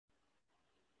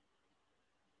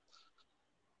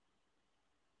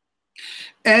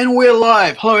And we're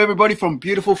live. Hello, everybody from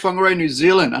beautiful Whangarei, New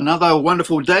Zealand. Another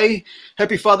wonderful day.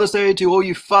 Happy Father's Day to all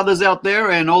you fathers out there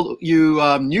and all you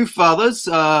new fathers.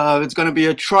 It's going to be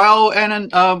a trial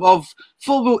and of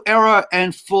full of error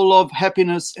and full of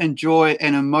happiness and joy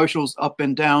and emotions up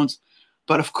and downs.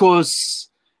 But of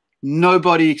course,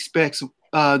 nobody expects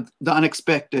the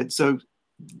unexpected. So,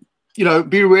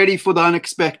 be ready for the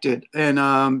unexpected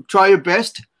and try your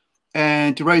best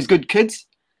and to raise good kids.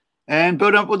 And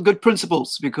build up with good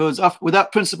principles, because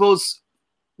without principles,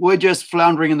 we're just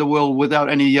floundering in the world without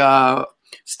any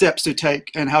steps to take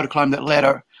and how to climb that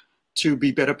ladder to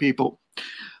be better people.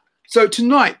 So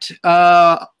tonight,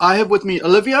 I have with me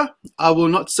Olivia. I will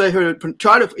not say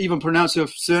try to even pronounce her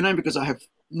surname because I have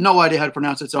no idea how to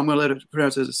pronounce it, so I'm going to let her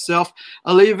pronounce it herself.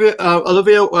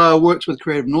 Olivia works with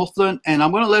Creative Northland, and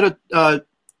I'm going to let her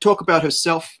talk about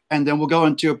herself, and then we'll go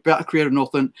into about Creative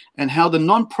Northland and how the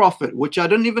non-profit, which I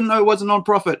didn't even know was a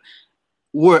non-profit,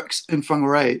 works in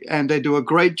Whangarei. And they do a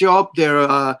great job.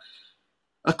 They're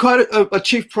quite a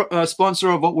chief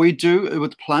sponsor of what we do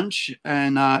with Plunge,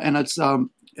 and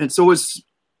it's always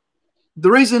the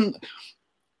reason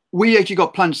we actually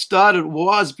got Plunge started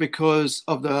was because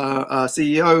of the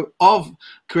CEO of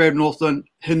Creative Northland,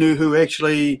 Hinu, who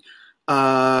actually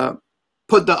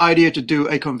put the idea to do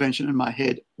a convention in my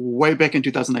head way back in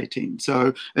 2018.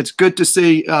 So it's good to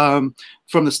see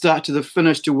from the start to the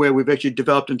finish to where we've actually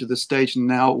developed into the stage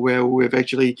now where we've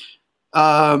actually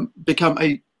become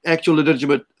a actual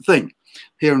legitimate thing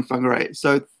here in Whangarei.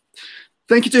 So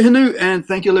thank you to Hinu and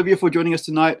thank you, Olivia, for joining us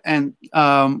tonight. And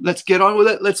let's get on with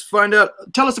it. Let's find out.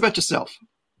 Tell us about yourself.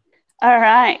 All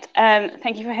right.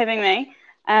 Thank you for having me,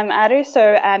 Aru. So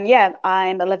yeah,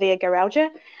 I'm Olivia Garelja.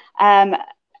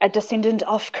 A descendant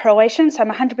of Croatian, so I'm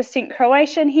 100%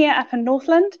 Croatian here up in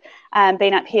Northland.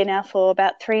 Been up here now for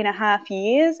about 3.5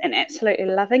 years and absolutely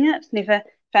loving it. Never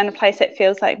found a place that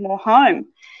feels like more home.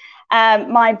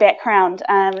 My background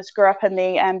was grew up in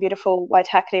the beautiful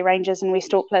Waitakere Ranges in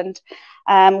West Auckland,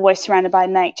 always surrounded by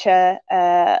nature.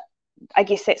 I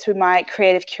guess that's where my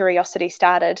creative curiosity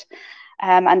started,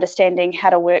 understanding how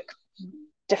to work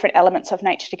different elements of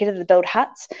nature together to build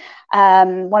huts.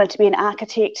 Wanted to be an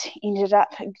architect, ended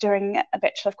up doing a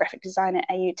Bachelor of Graphic Design at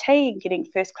AUT, getting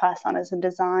first class honours in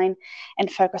design and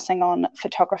focusing on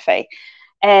photography.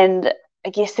 And I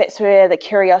guess that's where the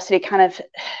curiosity kind of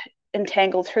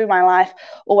entangled through my life,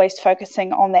 always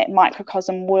focusing on that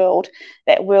microcosm world,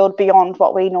 that world beyond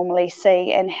what we normally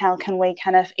see, and how can we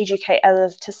kind of educate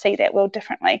others to see that world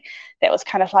differently. That was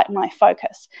kind of like my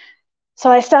focus. So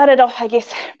I started off, I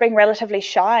guess, being relatively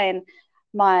shy, and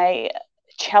my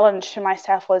challenge to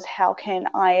myself was how can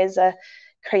I, as a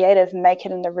creative, make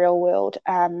it in the real world,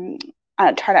 trying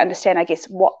to understand, I guess,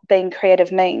 what being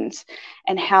creative means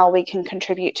and how we can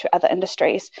contribute to other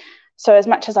industries. So as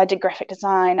much as I did graphic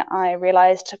design, I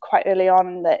realised quite early on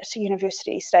in the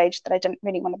university stage that I didn't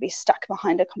really want to be stuck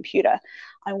behind a computer.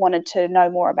 I wanted to know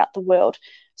more about the world.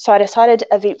 So I decided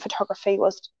event photography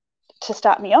was to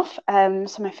start me off.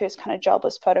 So my first kind of job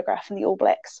was photographing the All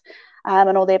Blacks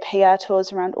and all their PR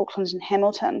tours around Auckland and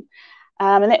Hamilton.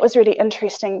 And that was really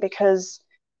interesting because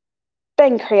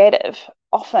being creative,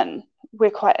 often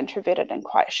we're quite introverted and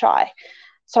quite shy.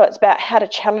 So it's about how to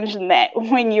challenge that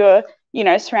when you're,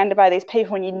 surrounded by these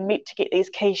people and you're meant to get these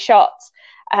key shots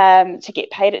to get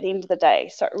paid at the end of the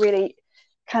day. So it really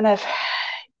kind of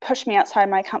pushed me outside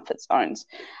my comfort zones.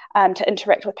 To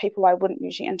interact with people I wouldn't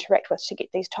usually interact with to get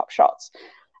these top shots.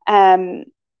 And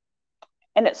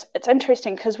it's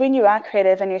interesting because when you are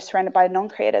creative and you're surrounded by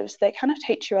non-creatives, they kind of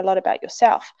teach you a lot about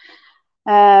yourself.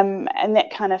 And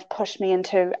that kind of pushed me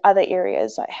into other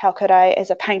areas, like how could I,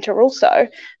 as a painter, also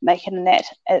make it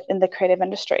in the creative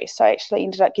industry. So I actually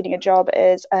ended up getting a job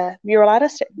as a mural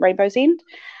artist at Rainbow's End.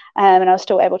 And I was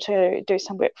still able to do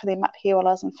some work for them up here while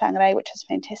I was in Whangarei, which is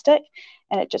fantastic.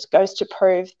 And it just goes to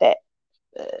prove that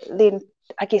then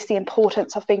I guess the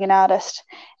importance of being an artist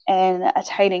and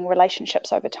attaining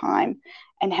relationships over time,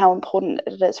 and how important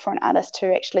it is for an artist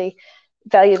to actually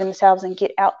value themselves and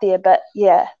get out there, but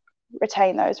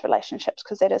retain those relationships,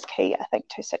 because that is key, I think,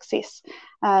 to success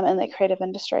in the creative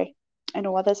industry and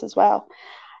all others as well.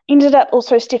 Ended up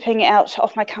also stepping out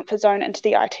of my comfort zone into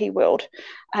the IT world,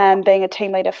 being a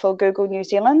team leader for Google New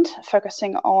Zealand,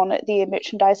 focusing on their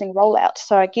merchandising rollout.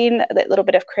 So again, that little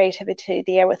bit of creativity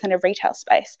there within a retail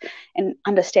space and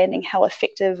understanding how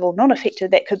effective or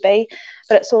non-effective that could be.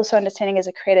 But it's also understanding as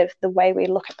a creative the way we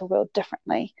look at the world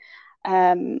differently,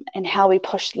 and how we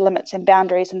push limits and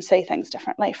boundaries and see things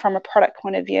differently from a product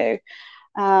point of view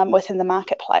within the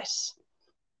marketplace.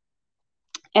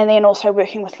 And then also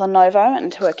working with Lenovo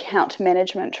into account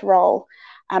management role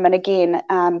And again,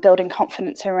 building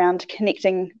confidence around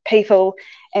connecting people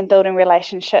and building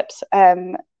relationships,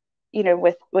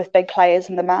 with big players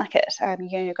in the market.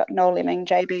 You've got Noel Lemming,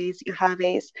 JBs, your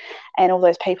Harveys, and all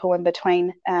those people in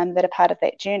between that are part of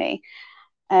that journey.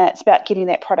 It's about getting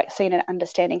that product seen and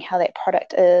understanding how that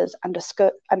product is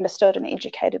understood and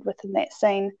educated within that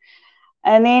scene.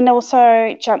 And then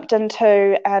also jumped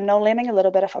into Noel Lemming, a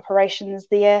little bit of operations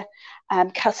there,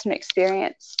 customer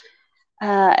experience,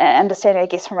 understanding, I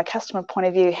guess, from a customer point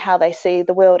of view, how they see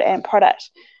the world and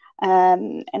product,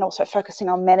 and also focusing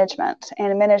on management.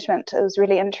 And management, it was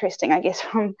really interesting, I guess,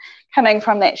 from coming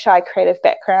from that shy creative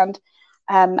background,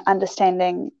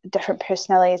 understanding different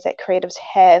personalities that creatives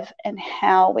have and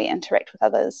how we interact with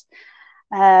others.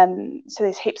 So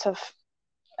there's heaps of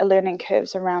learning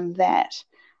curves around that,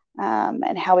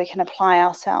 and how we can apply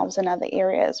ourselves in other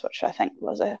areas, which I think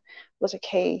was a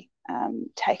key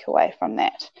takeaway from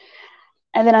that.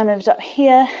 And then I moved up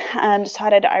here and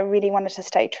decided I really wanted to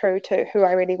stay true to who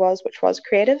I really was, which was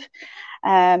creative.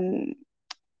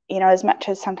 As much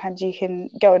as sometimes you can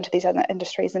go into these other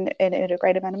industries and earn a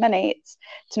great amount of money, it's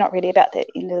not really about that. At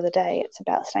the end of the day, it's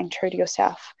about staying true to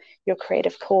yourself, your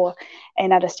creative core,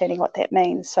 and understanding what that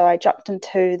means. So I jumped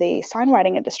into the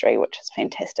signwriting industry, which is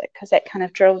fantastic because that kind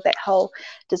of drilled that whole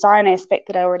design aspect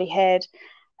that I already had,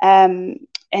 and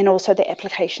also the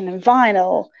application in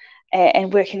vinyl,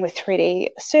 and working with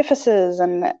 3D surfaces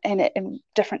and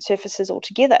different surfaces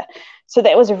altogether. So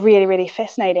that was really, really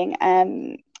fascinating.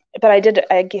 But I did,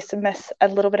 I guess, miss a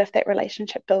little bit of that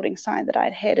relationship building side that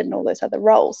I'd had in all those other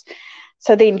roles.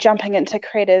 So then jumping into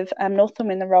creative Northland,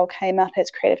 when the role came up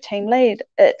as creative team lead,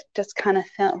 it just kind of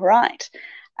felt right.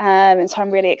 And so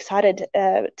I'm really excited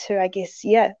to, I guess,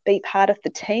 be part of the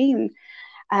team.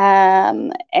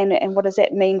 And what does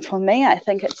that mean for me? I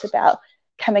think it's about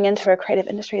coming into a creative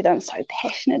industry that I'm so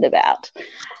passionate about.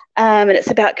 And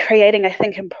it's about creating, I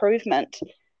think, improvement.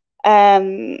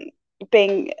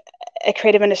 Being a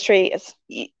creative industry is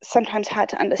sometimes hard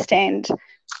to understand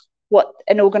what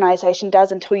an organization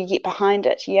does until you get behind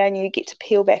it, and you get to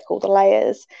peel back all the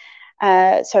layers.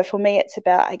 So for me, it's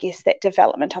about, I guess, that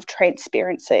development of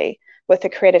transparency with the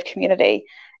creative community,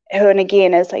 who, and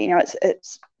again, is,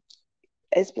 it's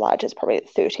as large as probably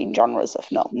 13 genres,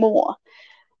 if not more.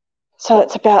 So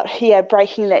it's about,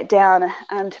 breaking that down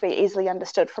to be easily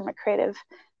understood from a creative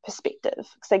perspective.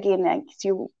 Because again, I guess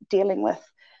you're dealing with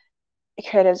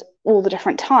creatives, all the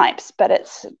different types, but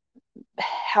it's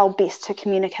how best to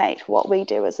communicate what we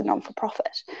do as a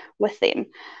non-for-profit with them.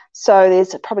 So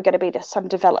there's probably going to be just some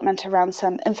development around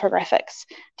some infographics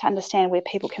to understand where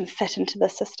people can fit into the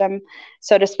system,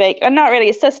 so to speak. And not really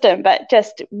a system, but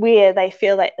just where they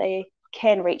feel that they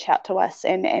can reach out to us,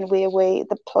 and where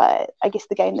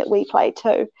the game that we play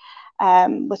too,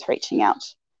 with reaching out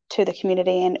to the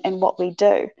community and what we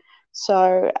do.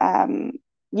 So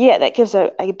that gives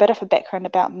a bit of a background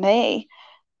about me.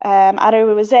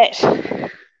 Aru, was that a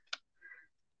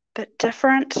bit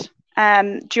different?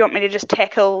 Do you want me to just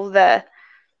tackle the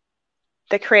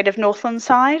creative Northland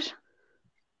side?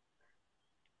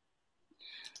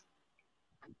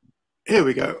 Here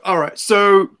we go. All right.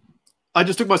 So I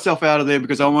just took myself out of there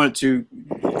because I wanted to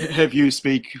have you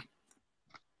speak.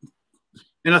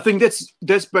 And I think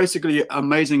that's basically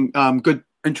amazing, good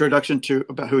introduction to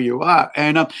about who you are.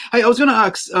 And hey, I was going to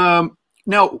ask,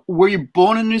 now, were you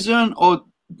born in New Zealand, or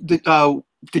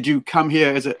did you come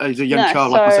here as a young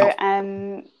child like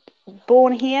myself?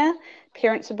 Born here.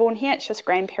 Parents are born here. It's just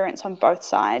grandparents on both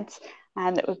sides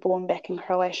that were born back in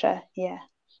Croatia. Yeah.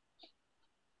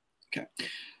 Okay.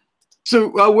 So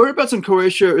whereabouts in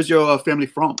Croatia is your family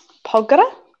from? Pogra.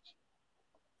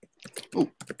 Oh,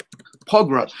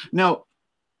 Pogra. Now,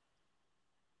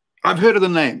 I've heard of the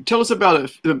name. Tell us about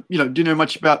it. Do you know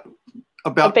much about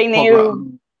I've been Pogra?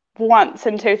 there once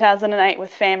in 2008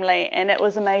 with family, and it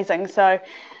was amazing. So,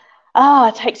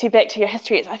 it takes you back to your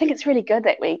history. I think it's really good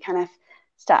that we kind of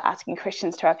start asking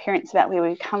questions to our parents about where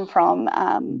we come from.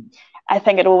 I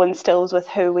think it all instills with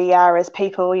who we are as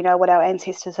people, what our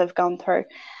ancestors have gone through.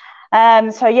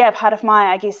 Part of my,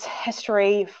 I guess,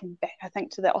 history from back, I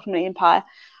think, to the Ottoman Empire,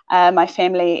 my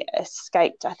family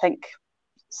escaped, I think,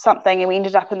 something, and we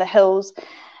ended up in the hills,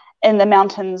 in the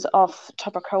mountains of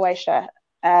top of Croatia,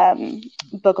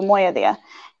 Bogomoja there.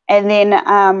 And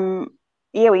then,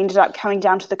 we ended up coming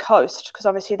down to the coast, because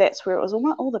obviously that's where it was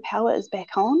all the power is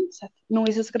back on, so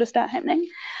noise is going to start happening.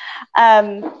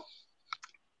 And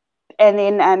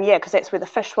then, because that's where the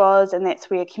fish was, and that's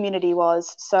where community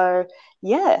was. So,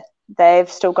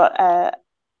 they've still got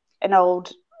an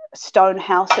old stone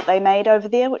house that they made over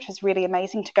there, which is really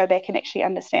amazing to go back and actually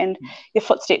understand your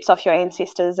footsteps of your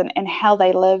ancestors and how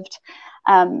they lived.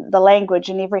 the language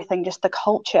and everything, just the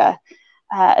culture.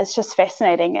 It's just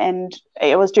fascinating, and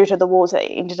it was due to the wars that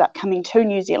ended up coming to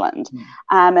New Zealand,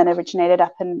 and originated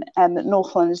up in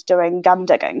Northland doing gum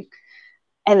digging,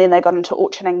 and then they got into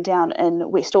orcharding down in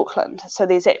West Auckland. So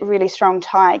there's that really strong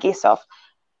tie, I guess, of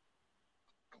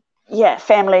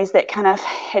families that kind of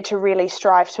had to really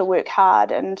strive to work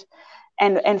hard and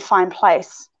find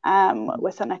place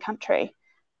within a country.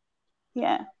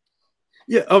 Yeah.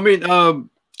 Yeah, I mean, a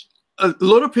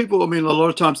lot of people, I mean, a lot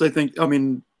of times they think, I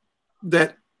mean,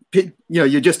 that, you know,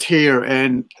 you're just here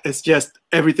and it's just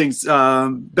everything's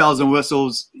bells and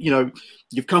whistles. You know,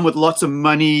 you've come with lots of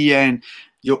money and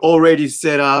you're already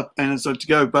set up and it's good to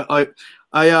go. But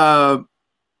the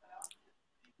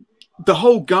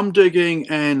whole gum digging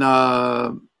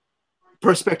and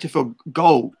perspective of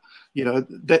gold, you know,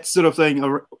 that sort of thing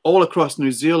all across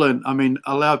New Zealand, I mean,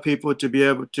 allow people to be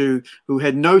able to, who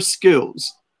had no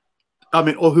skills, I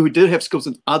mean, or who did have skills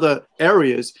in other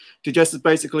areas, to just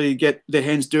basically get their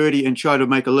hands dirty and try to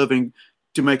make a living,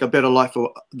 to make a better life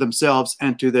for themselves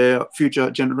and to their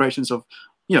future generations of,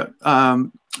 you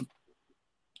know,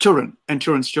 children and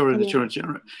children's children and children's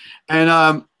children. And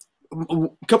a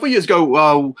couple of years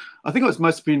ago, I think it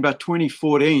must have been about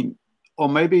 2014 or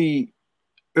maybe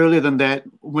earlier than that,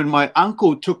 when my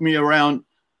uncle took me around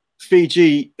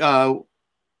Fiji and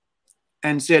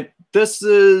said, this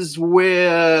is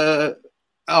where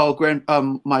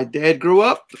my dad grew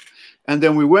up. And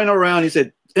then we went around, he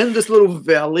said, in this little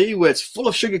valley where it's full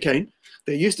of sugarcane,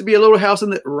 there used to be a little house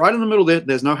right in the middle there.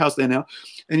 There's no house there now.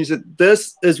 And he said,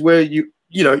 this is where you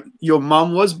know, your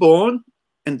mum was born.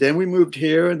 And then we moved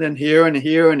here and then here and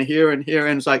here and here and here.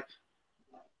 And it's like,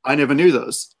 I never knew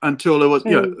this until it was,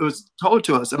 you know, it was told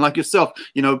to us. And like yourself,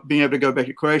 you know, being able to go back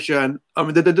to Croatia, and I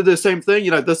mean, they did the same thing.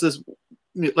 You know, this is,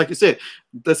 like you said,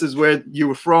 this is where you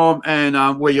were from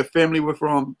and where your family were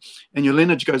from, and your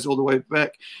lineage goes all the way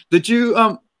back. Did you,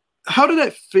 how did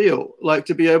that feel like,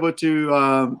 to be able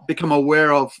to become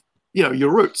aware of, you know, your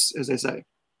roots, as they say?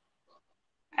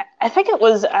 I think it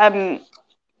was,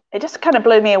 it just kind of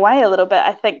blew me away a little bit.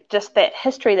 I think just that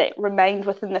history that remained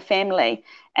within the family,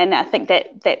 and I think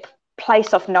that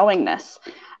place of knowingness,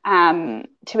 to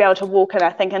be able to walk in, I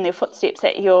think, in their footsteps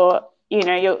that your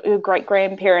great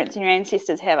grandparents and your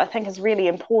ancestors have, I think is really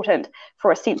important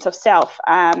for a sense of self.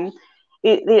 I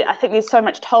think there's so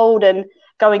much told, and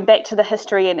going back to the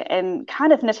history and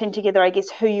kind of knitting together, I guess,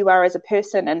 who you are as a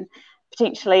person, and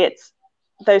potentially it's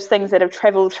those things that have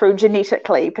traveled through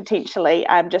genetically, potentially,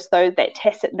 just that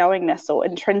tacit knowingness or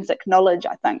intrinsic knowledge,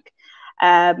 I think,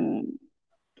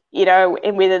 you know,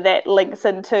 and whether that links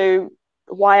into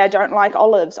why I don't like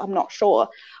olives, I'm not sure,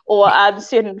 or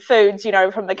certain foods, you know,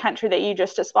 from the country that you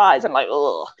just despise, and like,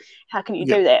 oh, how can you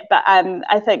do that? But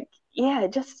I think,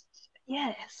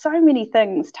 so many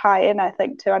things tie in, I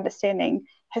think, to understanding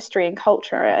history and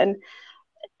culture. And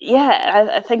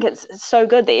I think it's so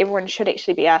good that everyone should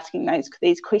actually be asking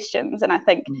these questions. And I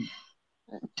think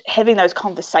having those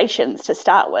conversations to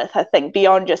start with, I think,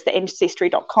 beyond just the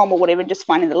ancestry.com or whatever, just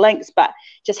finding the links, but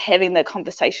just having the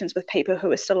conversations with people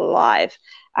who are still alive,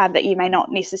 that you may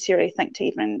not necessarily think to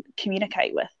even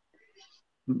communicate with.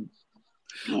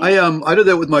 I did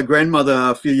that with my grandmother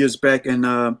a few years back, and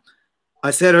I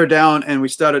sat her down and we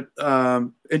started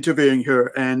interviewing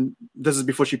her, and this is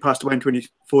before she passed away in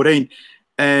 2014,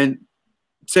 and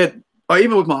said,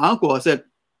 even with my uncle, I said,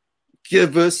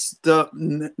 give us the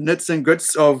nits and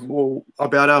grits of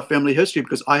about our family history,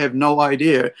 because I have no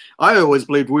idea. I always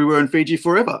believed we were in Fiji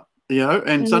forever, you know,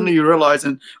 and suddenly you realize,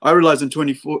 and I realized in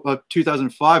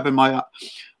 2005, and my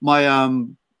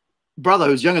brother,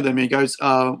 who's younger than me, goes,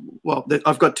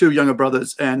 I've got two younger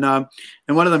brothers, and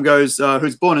one of them goes,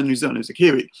 who's born in New Zealand, who's a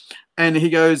Kiwi, and he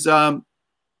goes,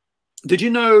 did you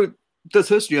know this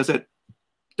history? I said,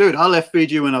 dude, I left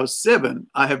Fiji when I was 7.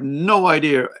 I have no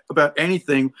idea about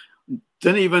anything.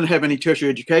 Didn't even have any tertiary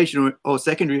education or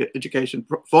secondary education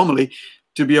formally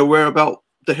to be aware about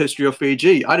the history of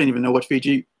Fiji. I didn't even know what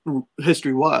Fiji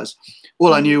history was.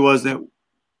 All I knew was that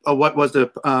what was the,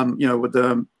 what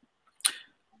the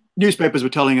newspapers were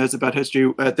telling us about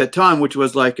history at that time, which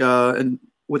was like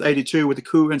with 82, with the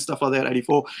coup and stuff like that,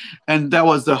 84. And that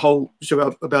was the whole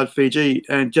show about Fiji.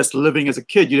 And just living as a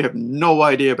kid, you'd have no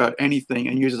idea about anything.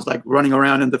 And you're just like running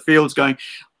around in the fields going,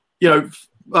 you know,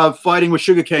 fighting with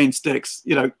sugarcane sticks,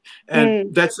 you know,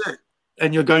 and that's it.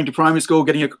 And you're going to primary school,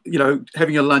 getting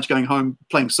having your lunch, going home,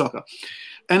 playing soccer.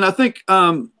 And I think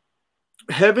asking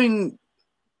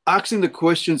the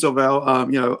questions of our,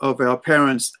 of our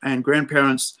parents and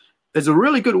grandparents is a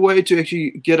really good way to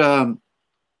actually get a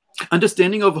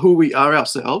understanding of who we are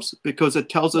ourselves, because it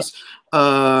tells us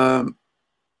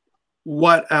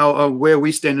what our where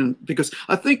we stand in, because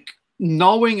I think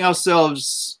knowing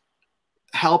ourselves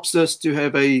helps us to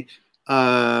have a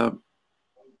kind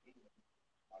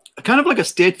of like a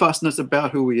steadfastness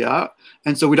about who we are,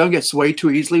 and so we don't get swayed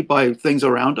too easily by things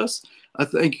around us. I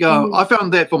think I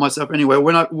found that for myself anyway.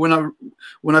 When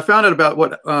I found out about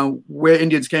what where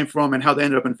Indians came from and how they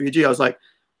ended up in Fiji, I was like,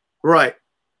 right.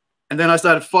 And then I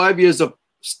started 5 years of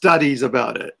studies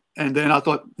about it, and then I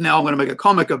thought, now I'm going to make a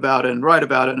comic about it and write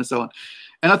about it and so on.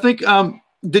 And I think,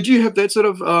 did you have that sort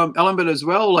of element as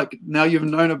well? Like now you've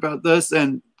known about this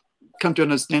and come to an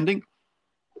understanding.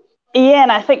 Yeah,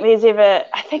 and I think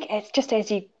I think it's just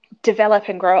as you develop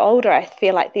and grow older, I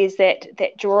feel like there's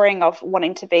that drawing of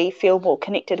wanting to feel more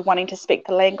connected, wanting to speak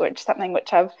the language, something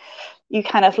which you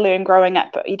kind of learn growing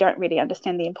up, but you don't really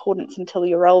understand the importance until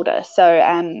you're older. So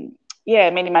yeah,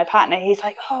 meeting my partner, he's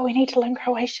like, oh, we need to learn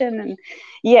Croatian, and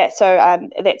yeah, so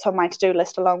that's on my to-do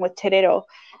list along with Te Rero.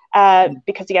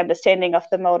 Because the understanding of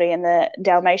the Māori and the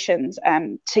Dalmatians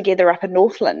together up in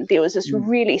Northland, there was this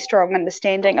really strong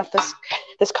understanding of this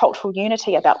cultural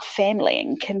unity about family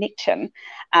and connection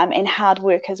and hard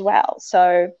work as well.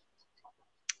 So,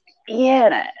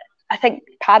 yeah, I think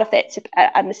part of that's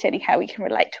understanding how we can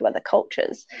relate to other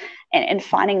cultures and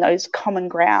finding those common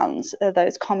grounds,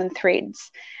 those common threads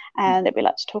that we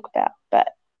like to talk about. But,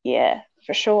 yeah,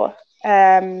 for sure.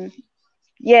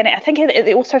 Yeah, and I think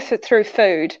it also through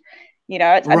food, you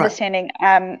know, it's understanding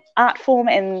art form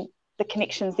and the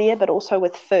connections there, but also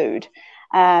with food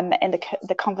and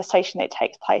the conversation that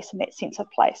takes place and that sense of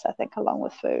place, I think, along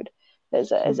with food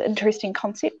is an interesting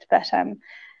concept, but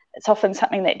it's often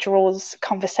something that draws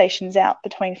conversations out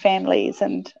between families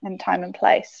and time and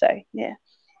place. So, yeah.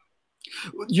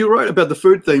 You're right about the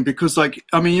food thing, because, like,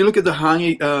 I mean, you look at the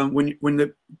hangi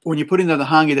when you put in the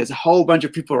hangi, there's a whole bunch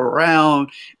of people around,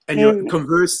 and you're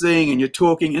conversing and you're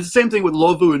talking. It's the same thing with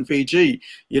lovu in Fiji.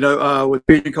 You know, with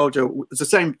Fijian culture, it's the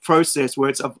same process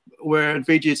where in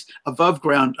Fiji it's above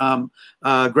ground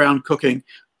ground cooking,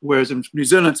 whereas in New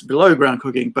Zealand it's below ground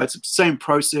cooking. But it's the same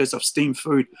process of steamed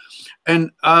food, and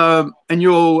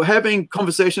you're having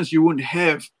conversations you wouldn't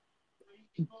have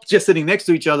just sitting next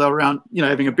to each other around, you know,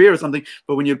 having a beer or something.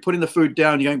 But when you're putting the food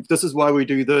down, you're going, this is why we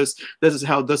do this. This is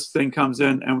how this thing comes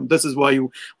in. And this is why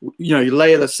you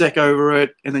layer the sack over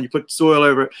it, and then you put soil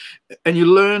over it. And you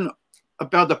learn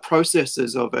about the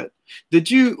processes of it. Did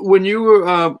you, when you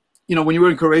were, when you were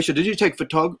in Croatia, did you take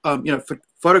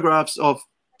photographs of,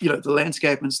 the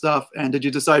landscape and stuff? And did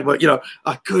you decide, well,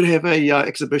 I could have a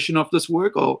exhibition of this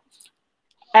work? Or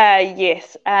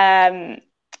yes.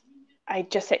 I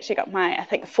just actually got my, I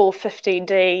think,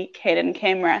 450D Canon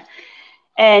camera.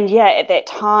 And yeah, at that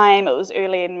time, it was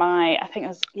early in my, I think it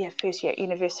was, first year at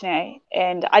university.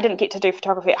 And I didn't get to do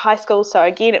photography at high school. So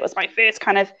again, it was my first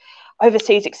kind of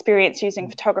overseas experience using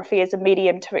photography as a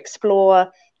medium to explore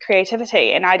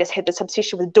creativity. And I just had this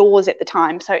obsession with doors at the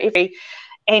time. So every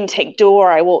antique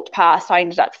door I walked past, I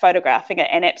ended up photographing it.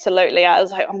 And absolutely, I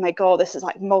was like, oh my God, this is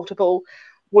like multiple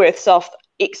worths of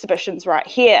exhibitions right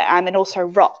here. And also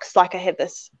rocks, like I had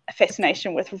this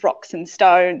fascination with rocks and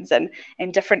stones and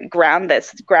different grounds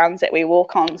that we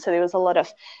walk on. So there was a lot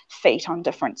of feet on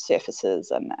different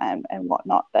surfaces and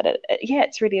whatnot. But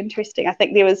it's really interesting. I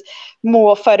think there was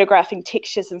more photographing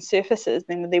textures and surfaces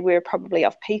than there were probably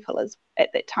of people at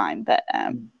that time. But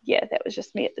that was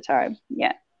just me at the time.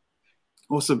 Yeah.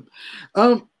 Awesome.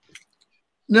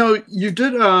 Now you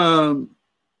did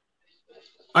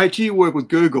IT work with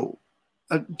Google.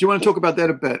 Do you want to talk about that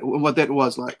a bit and what that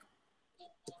was like?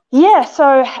 Yeah,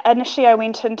 so initially I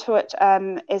went into it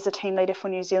as a team leader for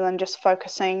New Zealand, just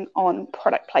focusing on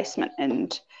product placement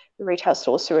and retail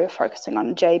stores. So we were focusing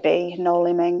on JB, Noel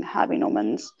Leeming, Harvey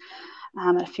Norman's,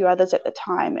 and a few others at the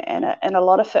time. And a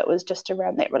lot of it was just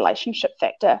around that relationship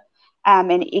factor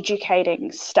and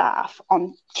educating staff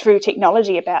through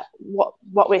technology about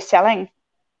what we're selling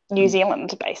New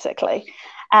Zealand, basically.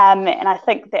 And I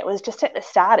think that was just at the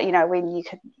start, when you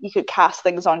could cast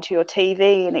things onto your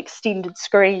TV and extended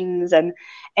screens and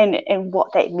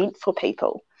what that meant for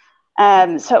people.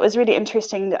 So it was really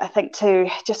interesting, I think, to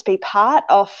just be part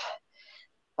of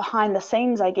behind the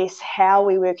scenes, I guess, how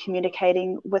we were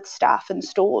communicating with staff in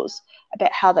stores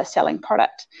about how they're selling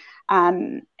product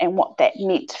and what that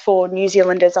meant for New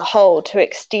Zealand as a whole, to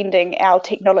extending our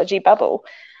technology bubble.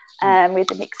 With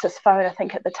the Nexus phone, I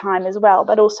think, at the time as well,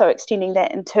 but also extending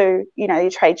that into, your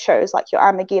trade shows like your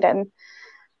Armageddon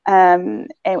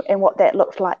and what that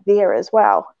looked like there as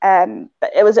well. But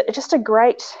it was just a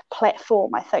great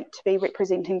platform, I think, to be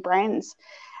representing brands.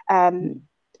 At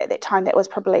that time, that was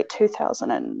probably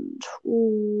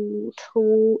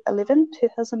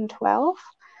 2012.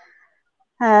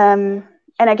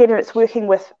 And again, it's working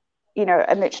with, you know,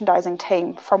 a merchandising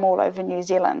team from all over New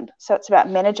Zealand. So it's about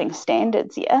managing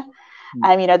standards, yeah.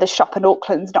 You know, the shop in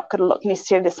Auckland's not going to look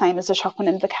necessarily the same as the shop in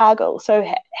Invercargill.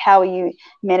 So how are you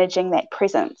managing that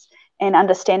presence and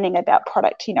understanding about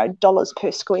product, you know, dollars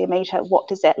per square metre, what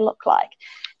does that look like?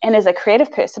 And as a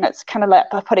creative person, it's kind of like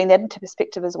by putting that into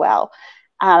perspective as well.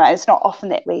 It's not often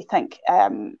that we think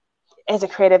as a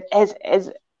creative,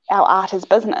 as our art is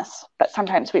business, but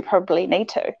sometimes we probably need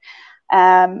to.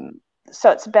 So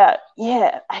it's about,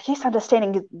 I guess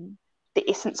understanding the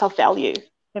essence of value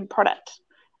in product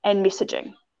and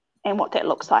messaging and what that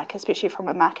looks like, especially from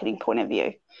a marketing point of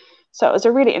view. So it was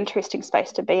a really interesting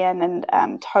space to be in,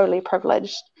 and totally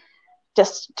privileged.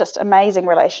 Just amazing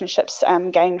relationships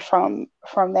gained from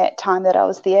that time that I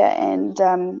was there. And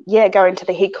going to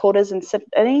the headquarters in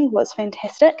Sydney was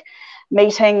fantastic.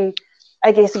 Meeting,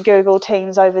 I guess, Google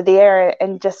teams over there,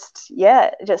 and just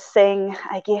seeing,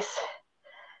 I guess,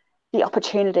 the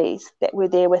opportunities that were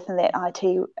there within that IT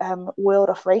world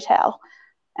of retail.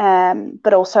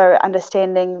 But also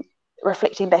understanding,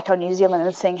 reflecting back on New Zealand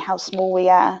and seeing how small we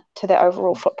are to the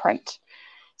overall footprint.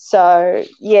 So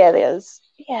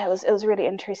it was really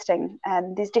interesting.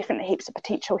 There's definitely heaps of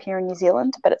potential here in New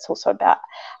Zealand, but it's also about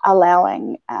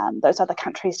allowing those other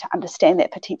countries to understand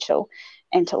that potential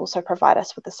and to also provide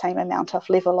us with the same amount of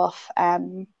level of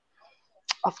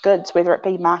goods, whether it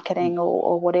be marketing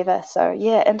or whatever. So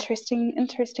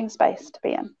interesting space to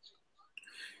be in.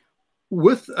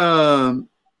 With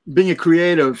being a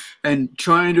creative and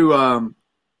trying to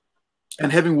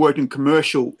and having worked in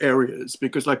commercial areas,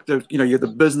 because like you're the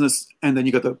business and then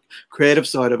you got the creative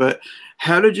side of it.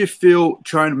 How did you feel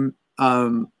trying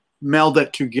to meld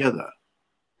that together?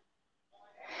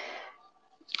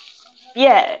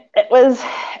 Yeah, it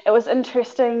was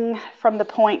interesting from the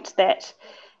point that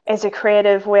as a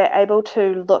creative, we're able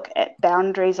to look at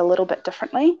boundaries a little bit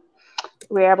differently.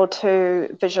 We're able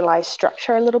to visualize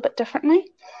structure a little bit differently,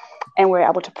 and we're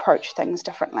able to approach things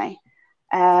differently.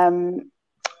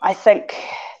 I think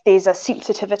there's a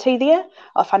sensitivity there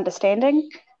of understanding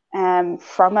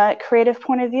from a creative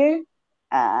point of view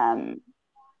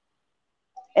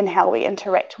in how we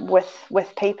interact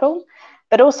with people.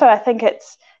 But also I think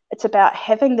it's about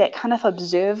having that kind of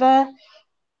observer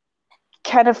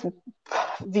kind of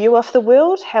view of the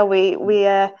world, how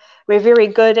we're very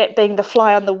good at being the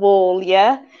fly on the wall,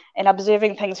 and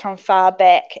observing things from far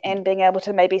back and being able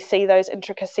to maybe see those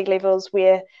intricacy levels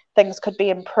where things could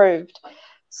be improved.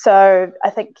 So I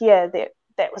think, that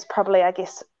was probably, I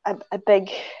guess, a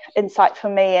big insight for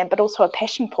me, but also a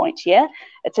passion point,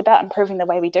 It's about improving the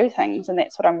way we do things, and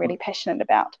that's what I'm really passionate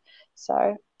about.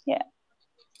 So, yeah.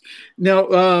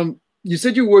 Now, you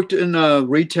said you worked in a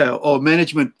retail or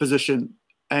management position,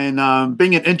 and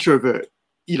being an introvert,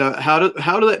 how did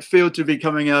that feel to be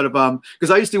coming out of because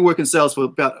I used to work in sales for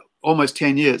about almost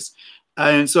 10 years,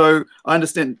 and so I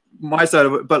understand my side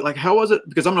of it, but like, how was it?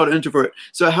 Because I'm not an introvert,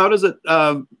 so how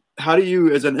do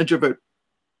you as an introvert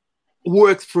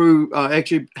work through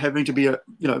actually having to be a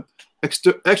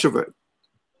extrovert?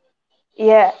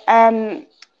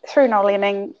 Through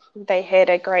Northland, they had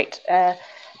a great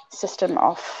system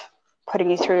of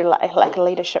putting you through like a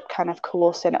leadership kind of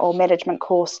course or management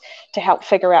course to help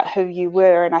figure out who you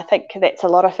were. And I think that's a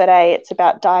lot of it, It's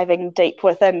about diving deep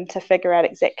within to figure out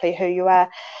exactly who you are.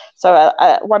 So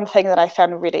one thing that I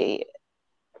found really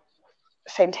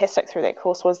fantastic through that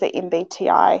course was the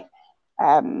MBTI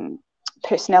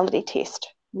personality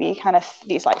test, where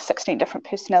there's like 16 different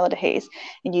personalities,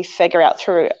 and you figure out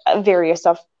through various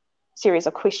series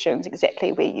of questions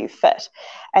exactly where you fit,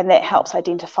 and that helps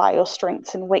identify your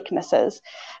strengths and weaknesses,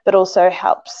 but also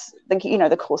helps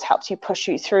the course helps you push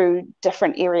you through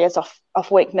different areas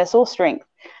of weakness or strength,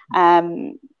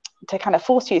 to kind of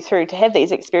force you through to have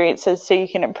these experiences so you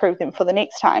can improve them for the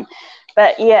next time.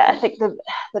 But I think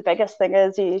the biggest thing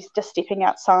is just stepping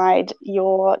outside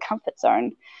your comfort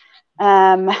zone,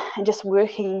 and just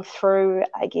working through,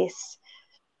 I guess,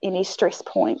 any stress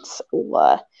points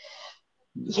or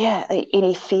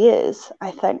any fears,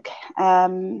 I think.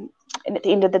 And at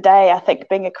the end of the day, I think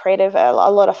being a creative, a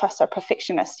lot of us are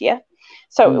perfectionists,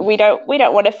 so we don't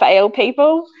want to fail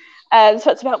people.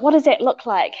 So it's about, what does that look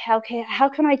like? How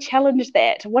can I challenge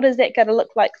that? What is that going to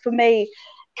look like for me?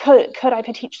 Could I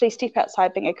potentially step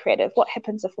outside being a creative? What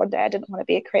happens if one day I didn't want to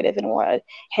be a creative and what I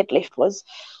had left was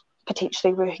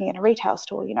potentially working in a retail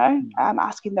store,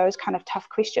 asking those kind of tough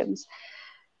questions.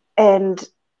 And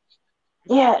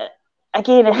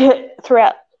again,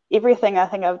 throughout everything I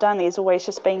think I've done, there's always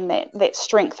just been that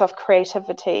strength of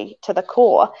creativity to the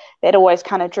core that always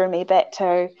kind of drew me back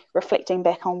to reflecting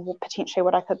back on potentially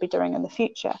what I could be doing in the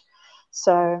future.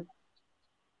 So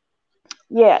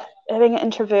yeah, having an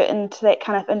introvert into that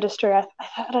kind of industry, I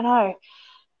don't know.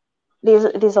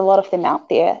 There's a lot of them out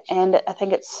there, and I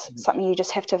think it's something you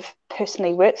just have to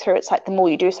personally work through. It's like the more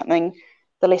you do something,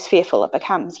 the less fearful it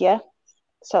becomes, yeah?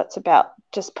 So it's about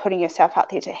just putting yourself out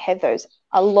there to have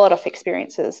a lot of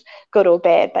experiences, good or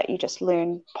bad, but you just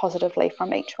learn positively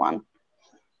from each one.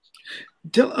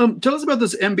 Tell us about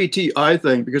this MBTI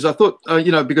thing, because I thought,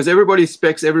 because everybody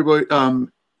expects everybody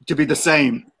to be the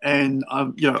same. And,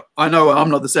 I know I'm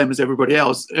not the same as everybody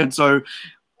else. And so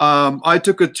I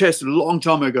took a test a long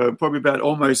time ago, probably about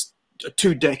almost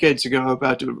 2 decades ago,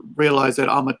 about to realize that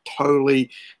I'm a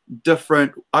totally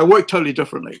different, I work totally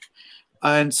differently.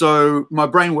 And so my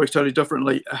brain works totally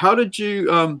differently. How did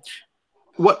you,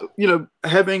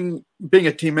 being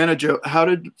a team manager, how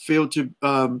did it feel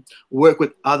to work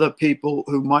with other people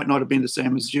who might not have been the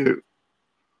same as you?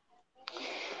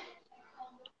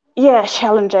 Yeah,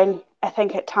 challenging, I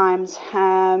think, at times.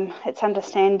 It's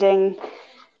understanding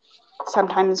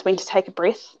sometimes when to take a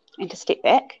breath and to step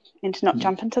back and to not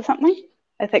jump into something.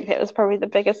 I think that was probably the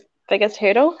biggest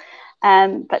hurdle.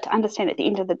 But to understand at the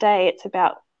end of the day, it's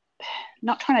about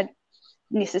not trying to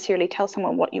necessarily tell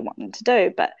someone what you want them to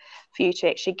do, but for you to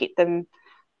actually get them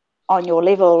on your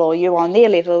level or you on their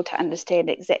level to understand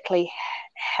exactly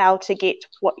how to get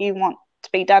what you want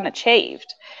to be done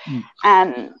achieved.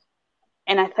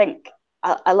 And I think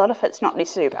a lot of it's not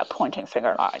necessarily about pointing a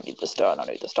finger, I need this done, I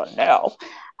need this done now.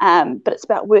 But it's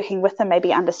about working with them,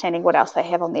 maybe understanding what else they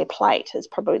have on their plate is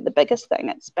probably the biggest thing.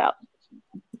 It's about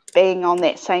being on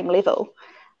that same level.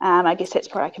 I guess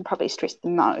that's what I can probably stress the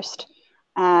most.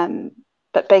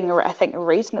 But being, I think,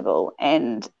 reasonable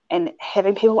and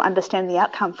having people understand the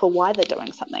outcome for why they're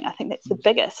doing something. I think that's the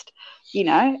biggest,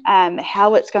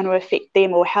 how it's going to affect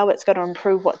them or how it's going to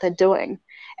improve what they're doing.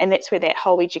 And that's where that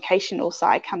whole educational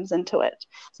side comes into it.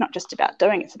 It's not just about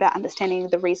doing, it's about understanding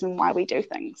the reason why we do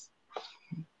things.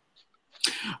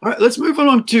 All right, let's move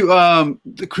on to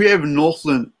the creative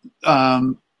Northland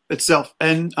itself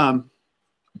and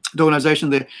the organization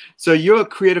there. So you're a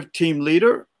creative team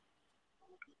leader?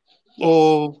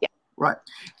 Or, yeah. Right.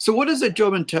 So what does that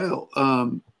job entail?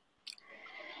 So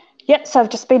I've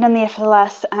just been in there for the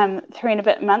last 3 and a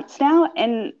bit months now.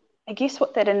 And I guess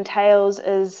what that entails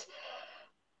is,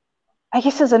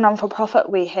 as a non-for-profit,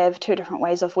 we have 2 different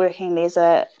ways of working. There's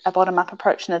a bottom-up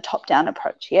approach and a top-down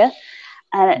approach, yeah?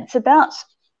 And it's about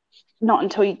not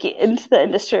until you get into the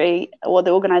industry or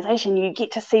the organisation, you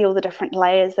get to see all the different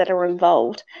layers that are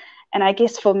involved. And I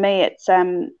guess for me, it's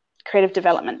creative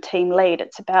development team lead.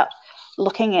 It's about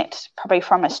looking at probably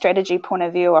from a strategy point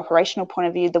of view, operational point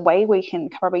of view, the way we can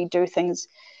probably do things,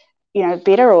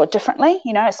 better or differently,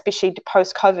 especially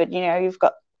post-COVID. You've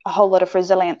got a whole lot of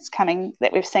resilience coming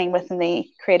that we've seen within the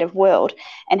creative world,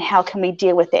 and how can we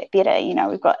deal with that better?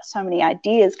 We've got so many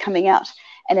ideas coming out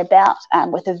and about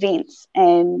with events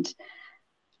and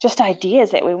just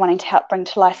ideas that we're wanting to help bring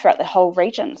to life throughout the whole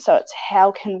region. So it's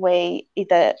how can we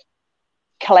either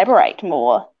collaborate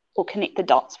more or connect the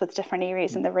dots with different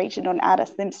areas in the region and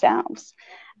artists themselves,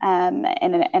 and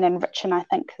enriching, I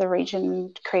think, the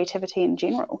region creativity in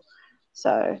general.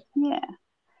 So yeah,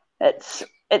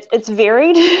 it's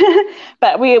varied,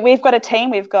 but we've got a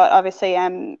team. We've got obviously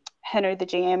Hinu, the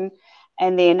GM,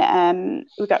 and then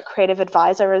we've got creative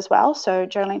advisor as well. So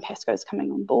Jolene Pascoe is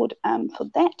coming on board for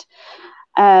that.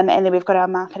 And then we've got our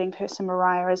marketing person,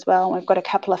 Mariah, as well. And we've got a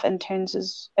couple of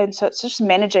interns. And so it's just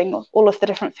managing all of the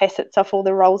different facets of all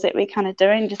the roles that we're kind of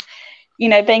doing. Just,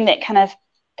 being that kind of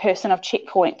person of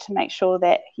checkpoint to make sure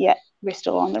that, we're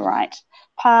still on the right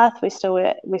path. We're still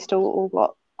all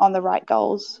got on the right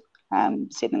goals,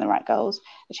 setting the right goals,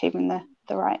 achieving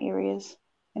the right areas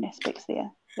and aspects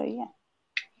there. So, yeah.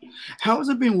 How has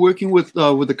it been working with the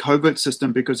COVID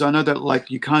system? Because I know that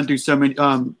you can't do so many,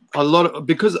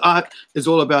 because art is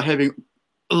all about having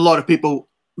a lot of people,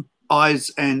 eyes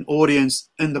and audience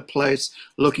in the place,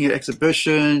 looking at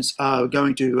exhibitions,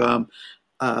 going to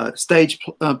stage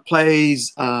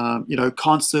plays,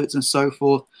 concerts and so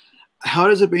forth. How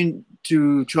has it been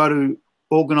to try to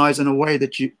organize in a way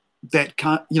that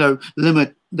can't,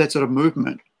 limit that sort of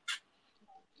movement?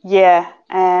 Yeah.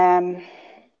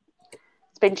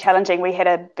 Been challenging. We had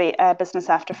a Business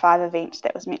After 5 event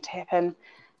that was meant to happen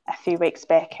a few weeks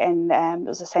back, and it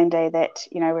was the same day that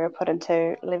we were put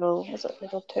into level 2,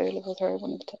 level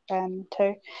 3,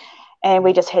 2, and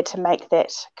we just had to make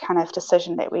that kind of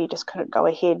decision that we just couldn't go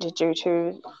ahead due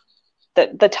to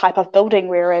the type of building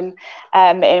we're in,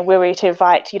 and were we to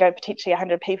invite potentially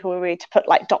 100 people, were we to put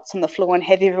dots on the floor and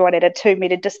have everyone at a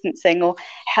 2-meter distancing, or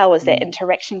how is that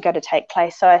interaction going to take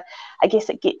place? So I guess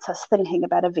it gets us thinking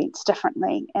about events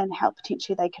differently and how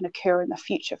potentially they can occur in the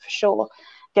future for sure.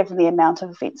 given the amount of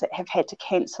events that have had to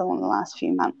cancel in the last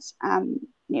few months.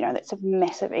 That's a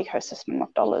massive ecosystem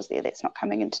of dollars there that's not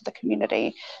coming into the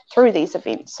community through these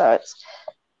events. So it's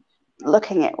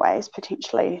looking at ways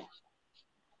potentially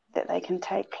that they can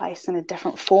take place in a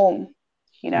different form,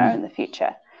 in the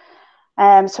future.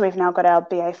 So we've now got our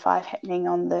BA5 happening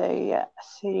on the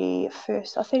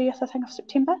 31st or 30th, I think, of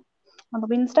September on the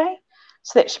Wednesday.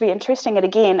 So that should be interesting. And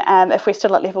again, if we're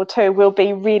still at level 2, we'll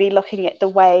be really looking at the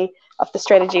way of the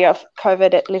strategy of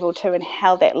COVID at level 2 and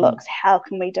how that looks. How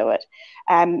can we do it?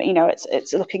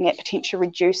 It's looking at potentially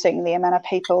reducing the amount of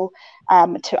people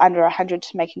to under 100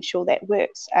 to making sure that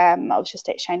works. I was just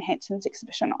at Shane Hanson's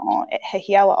exhibition at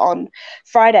Hihiawa on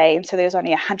Friday, and so there was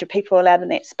only 100 people allowed in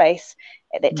that space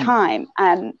at that time.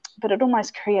 But it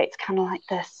almost creates kind of like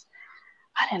this,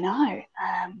 I don't know,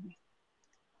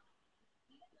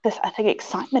 this, I think,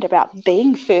 excitement about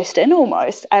being first in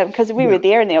almost, because we were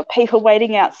there and there were people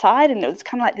waiting outside, and it was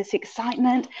kind of like this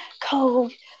excitement, cool,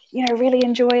 really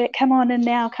enjoy it, come on in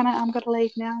now, kind of, I'm going to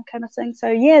leave now kind of thing. So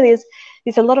yeah,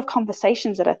 there's a lot of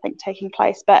conversations that I think taking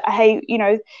place, but hey,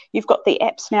 you've got the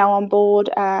apps now on board,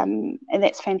 and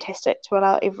that's fantastic to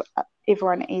allow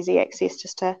everyone easy access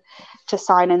just to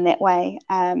sign in that way.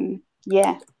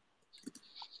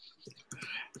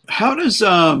 How does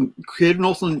Creative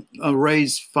Northland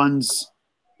raise funds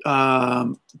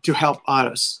to help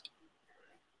artists?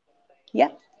 Yeah.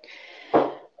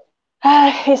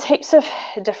 There's heaps of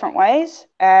different ways.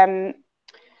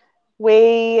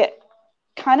 We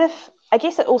kind of, I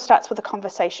guess it all starts with a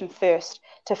conversation first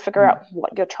to figure out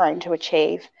what you're trying to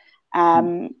achieve,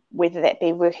 whether that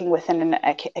be working within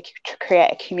to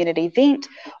create a community event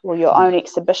or your own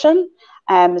exhibition.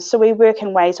 So we work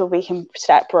in ways where we can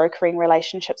start brokering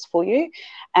relationships for you,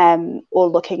 or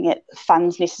looking at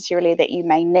funds necessarily that you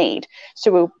may need.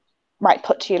 So we might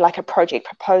put to you like a project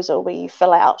proposal where you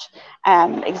fill out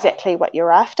exactly what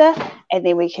you're after, and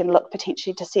then we can look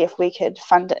potentially to see if we could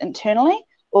fund it internally,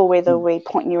 or whether we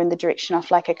point you in the direction of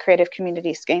like a creative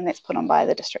community scheme that's put on by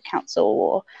the district council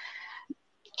or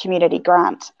community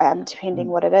grant, depending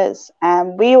what it is.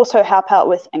 We also help out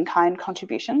with in-kind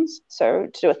contributions, so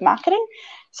to do with marketing.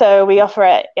 So we offer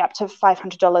up to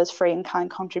 $500 free in-kind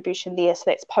contribution there. So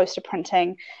that's poster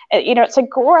printing. It's a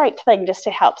great thing just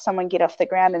to help someone get off the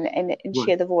ground and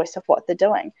share the voice of what they're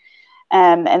doing.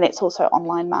 And that's also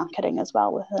online marketing as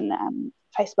well within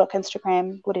Facebook,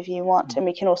 Instagram, whatever you want. And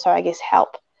we can also, I guess,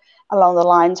 help along the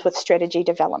lines with strategy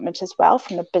development as well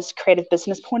from a creative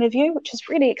business point of view, which is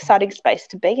really exciting space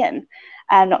to be in.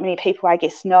 Not many people, I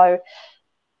guess, know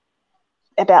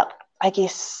about,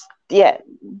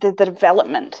 the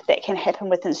development that can happen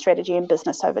within strategy and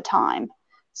business over time.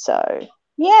 So,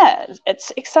 yeah,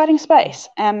 it's exciting space.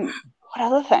 What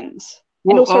other things?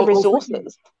 Well, and also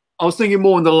resources. I was thinking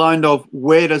more on the line of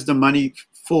where does the money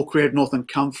for Creative Northland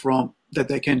come from that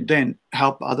they can then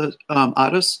help other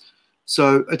artists?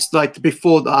 So it's like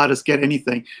before the artists get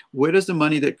anything, where does the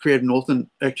money that Creative Northland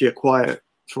actually acquire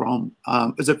from?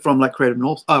 Is it from like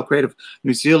Creative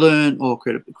New Zealand or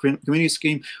Creative Community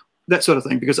Scheme, that sort of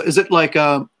thing? Because is it like,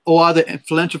 or are there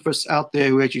philanthropists out there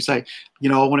who actually say, I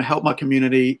want to help my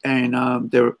community,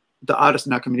 and they're the artists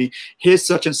in our community, here's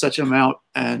such and such amount,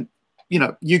 and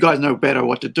you guys know better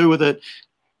what to do with it.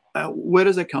 Where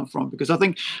does it come from? Because I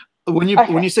think when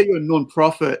you say you're a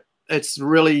non-profit, it's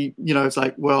really, it's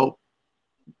like, well,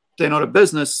 they're not a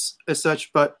business as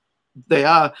such, but they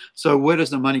are. So where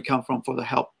does the money come from for the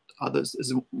help others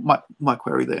is my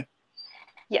query there.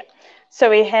 Yeah. So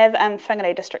we have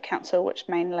Whangarei District Council, which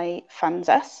mainly funds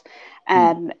us.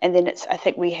 And then I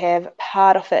think we have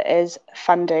part of it is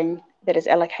funding that is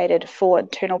allocated for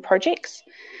internal projects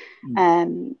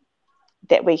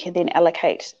that we can then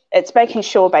allocate. It's making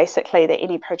sure basically that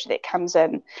any project that comes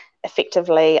in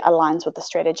effectively aligns with the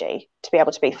strategy to be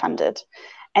able to be funded.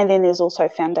 And then there's also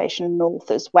Foundation North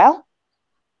as well.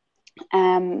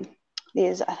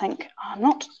 There's, I think,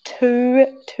 not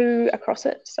two across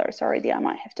it. So sorry, there I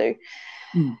might have to.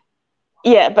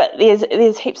 Yeah, but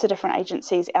there's heaps of different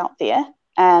agencies out there.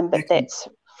 But that's,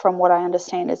 from what I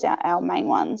understand, is our main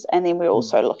ones. And then we're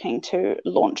also looking to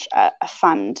launch a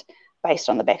fund based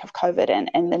on the back of COVID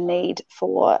and the need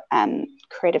for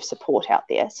creative support out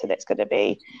there. So that's going to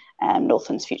be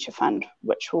Northland's Future Fund,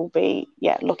 which will be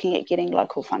looking at getting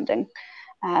local funding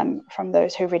from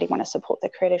those who really want to support the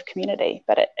creative community.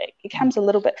 But it comes a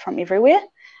little bit from everywhere.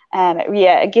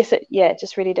 I guess it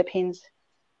just really depends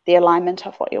the alignment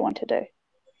of what you want to do.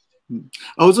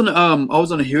 I was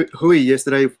on a hui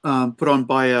yesterday, put on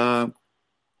by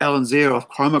Alan Zier of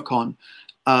ChromaCon,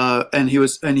 and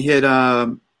he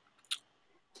had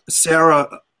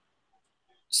Sarah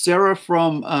Sarah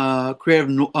from Creative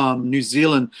New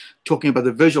Zealand talking about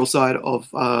the visual side of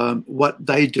what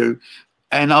they do,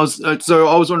 and I was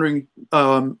wondering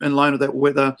in line with that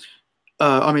whether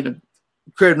I mean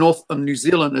Creative North of New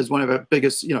Zealand is one of our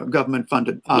biggest government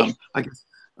funded Yes. I guess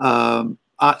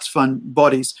arts fund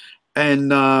bodies,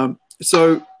 and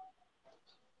so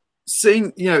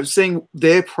seeing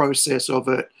their process of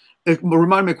it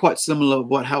reminded me quite similar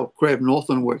of how Creative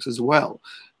Northland works as well.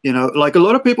 Like a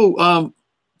lot of people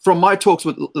from my talks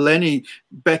with Lenny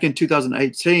back in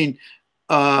 2018,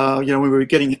 when we were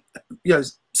getting,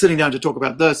 sitting down to talk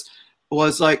about this,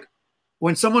 was like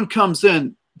when someone comes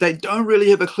in, they don't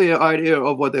really have a clear idea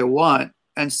of what they want.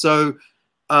 And so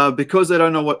because they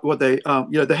don't know what they,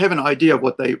 they have an idea of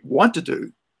what they want to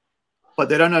do, but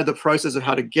they don't know the process of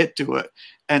how to get to it.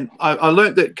 And I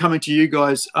learned that coming to you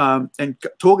guys and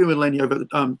talking with Lenny over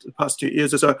the past 2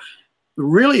 years or so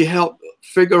really helped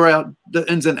figure out the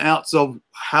ins and outs of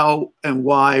how and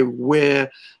why,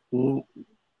 where,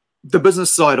 the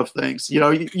business side of things.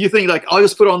 You think like, I'll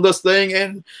just put on this thing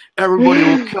and everybody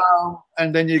will come.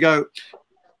 And then you go,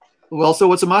 well, so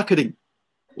what's the marketing?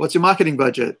 What's your marketing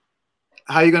budget?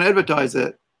 How are you going to advertise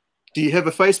it? Do you have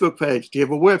a Facebook page? Do you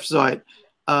have a website?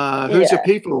 Who's your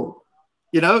people?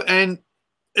 And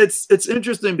it's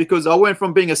interesting because I went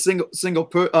from being a single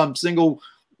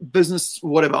business,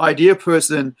 whatever idea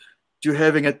person to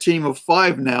having a team of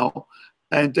 5 now.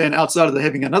 And then outside of that,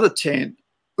 having another 10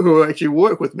 who actually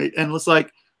work with me. And it's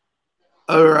like,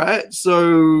 all right.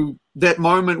 So that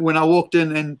moment when I walked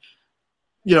in and,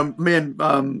 me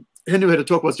and Hindu had to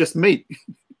talk was just me,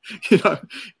 and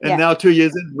now 2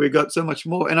 years in, we got so much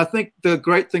more. And I think the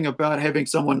great thing about having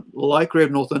someone like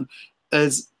Creative Northland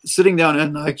is sitting down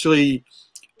and actually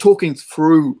talking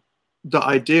through the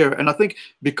idea. And I think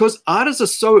because artists are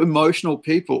so emotional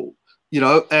people,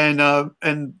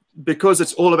 and because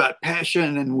it's all about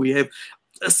passion and we have,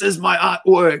 this is my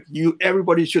artwork,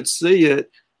 everybody should see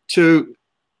it too.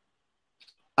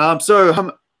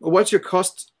 So what's your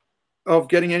cost of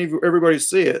getting everybody to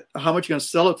see it? How much are you going to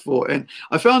sell it for? And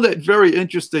I found that very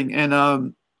interesting. And,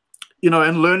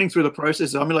 and learning through the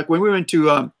process. I mean, like when we went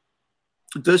to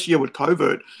this year with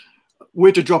COVID, we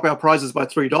had to drop our prices by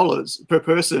 $3 per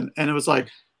person. And it was like,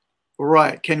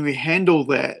 right, can we handle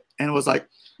that? And it was like,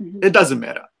 it doesn't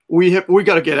matter. We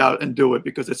got to get out and do it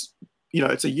because it's,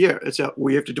 it's a year.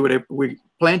 We have to do it. We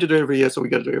plan to do it every year. So we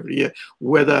got to do it every year,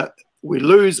 whether we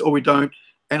lose or we don't.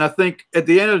 And I think at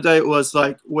the end of the day, it was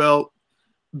like, well,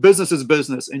 business is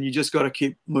business and you just got to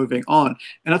keep moving on.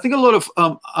 And I think a lot of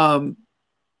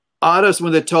artists,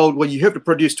 when they're told, well, you have to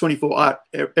produce 24 art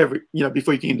every,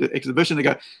 before you can get into the exhibition, they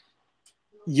go,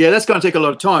 yeah, that's going to take a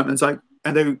lot of time. And it's like,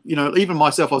 and they, even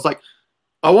myself, I was like,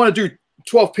 I want to do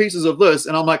 12 pieces of this.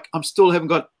 And I'm like, I'm still haven't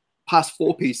got past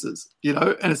 4 pieces,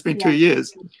 and it's been 2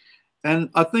 years. And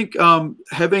I think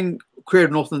having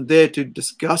Creative Northland there to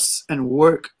discuss and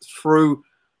work through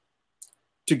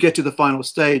to get to the final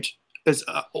stage is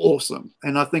awesome.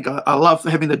 And I think I love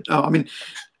having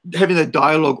having that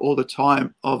dialogue all the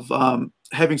time of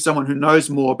having someone who knows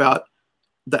more about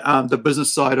the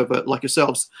business side of it, like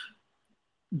yourselves,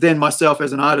 than myself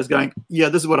as an artist going, yeah,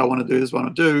 this is what I want to do, this is what I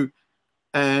want to do.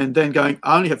 And then going,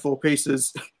 I only have 4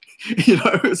 pieces.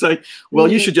 It's like, well,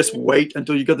 you should just wait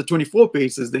until you got the 24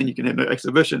 pieces, then you can have an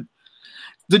exhibition.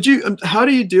 How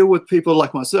do you deal with people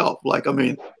like myself? Like, I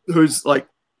mean, who's like,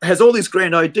 has all these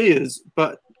grand ideas,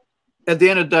 but at the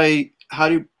end of the day, how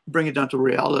do you bring it down to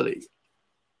reality?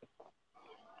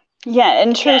 Yeah,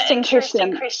 interesting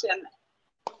question.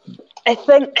 I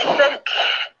think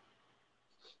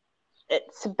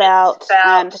it's about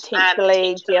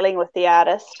potentially dealing with the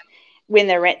artist when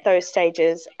they're at those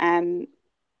stages.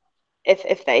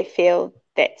 If they feel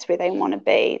that's where they want to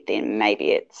be, then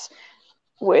maybe it's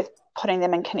worth putting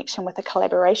them in connection with a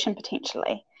collaboration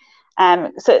potentially.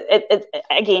 So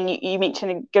again, you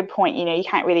mentioned a good point. You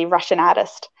can't really rush an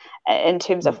artist in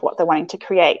terms of what they're wanting to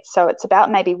create. So it's about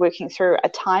maybe working through a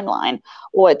timeline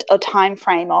or a time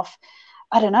frame of,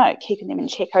 I don't know, keeping them in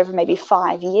check over maybe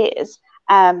 5 years.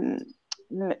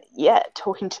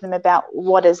 Talking to them about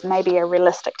what is maybe a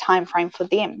realistic time frame for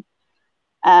them.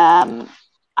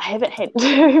 I haven't had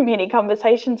too many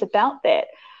conversations about that,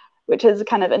 which is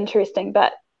kind of interesting.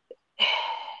 But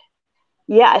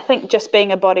yeah, I think just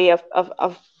being a body of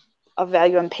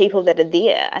value and people that are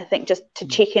there, I think just to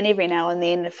check in every now and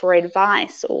then for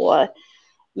advice or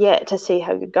to see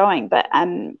how you're going. But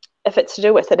if it's to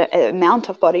do with an amount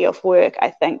of body of work, I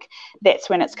think that's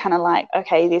when it's kind of like,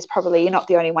 okay, there's probably, you're not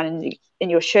the only one in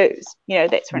your shoes.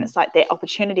 That's when it's like that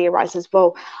opportunity arises.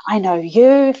 Well, I know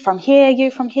you from here,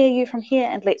 you from here, you from here,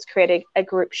 and let's create a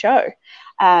group show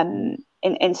and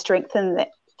strengthen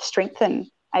strengthen,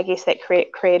 I guess, that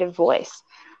creative voice.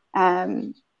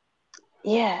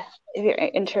 Yeah,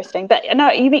 very interesting. But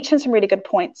no, you mentioned some really good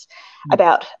points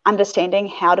about understanding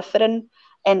how to fit in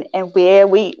and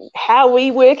how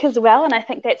we work as well. And I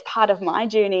think that's part of my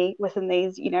journey within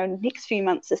these, next few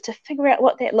months, is to figure out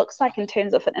what that looks like in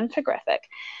terms of an infographic.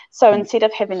 So instead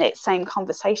of having that same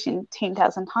conversation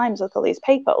 10,000 times with all these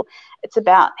people, it's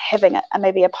about having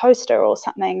maybe a poster or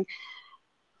something,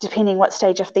 depending what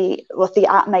stage of the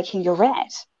art making you're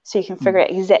at. So you can figure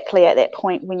out exactly at that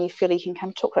point when you feel you can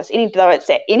come talk to us, though it's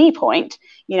at any point,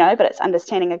 but it's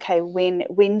understanding, okay,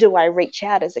 when do I reach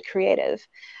out as a creative?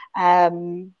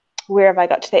 Where have I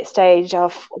got to that stage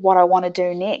of what I want to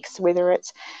do next? Whether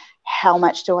it's how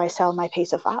much do I sell my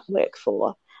piece of artwork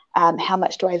for? How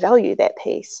much do I value that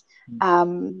piece?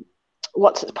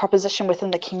 What's its proposition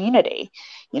within the community?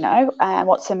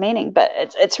 What's the meaning? But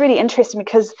it's really interesting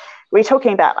because we're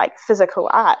talking about like physical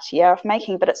art, of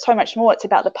making, but it's so much more. It's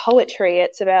about the poetry,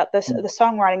 it's about the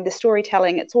songwriting, the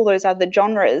storytelling. It's all those other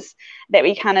genres that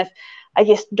we kind of, I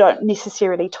guess, don't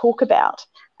necessarily talk about.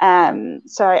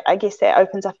 So I guess that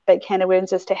opens up a big can of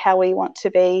worms as to how we want to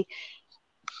be,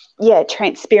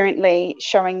 transparently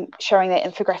showing that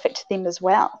infographic to them as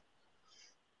well.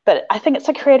 But I think it's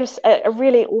a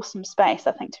really awesome space,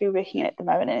 I think, to be working in at the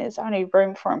moment. And there's only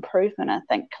room for improvement. I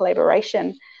think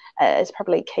collaboration is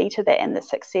probably key to that, and the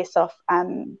success of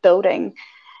building,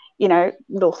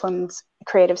 Northland's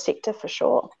creative sector for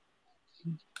sure.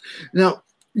 Now,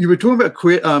 you were talking about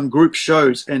group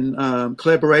shows and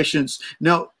collaborations.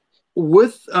 Now,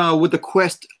 with the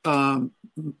Quest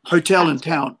hotel in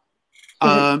town,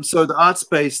 so the art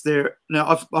space there.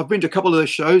 Now, I've been to a couple of those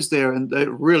shows there, and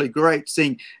they're really great.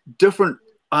 Seeing different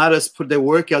artists put their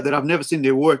work out that I've never seen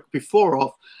their work before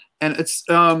of, and it's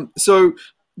so.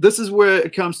 This is where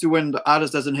it comes to when the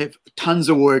artist doesn't have tons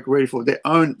of work ready for their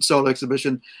own solo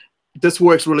exhibition. This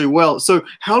works really well. So,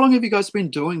 how long have you guys been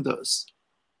doing this?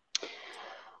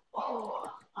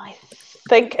 Oh, I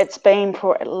think it's been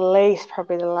for at least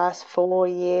probably the last 4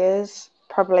 years,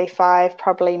 probably 5,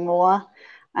 probably more.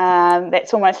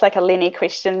 That's almost like a Lenny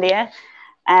question there.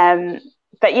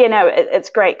 But it's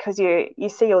great because you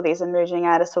see all these emerging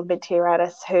artists or mid-tier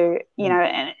artists who,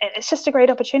 and it's just a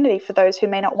great opportunity for those who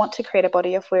may not want to create a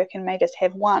body of work and may just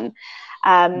have one.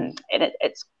 And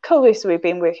it's cool. So we've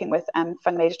been working with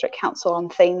Whangarei District Council on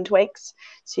themed weeks.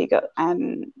 So you got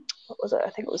what was it? I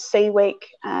think it was Sea Week.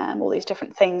 All these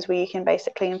different themes where you can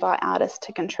basically invite artists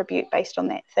to contribute based on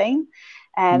that theme.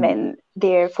 And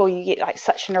therefore you get like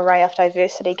such an array of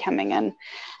diversity coming in.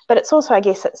 But it's also, I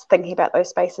guess, it's thinking about those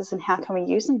spaces and how can we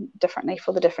use them differently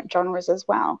for the different genres as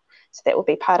well. So that will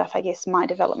be part of, I guess, my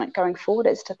development going forward,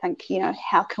 is to think,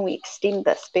 how can we extend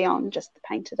this beyond just the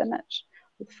painted image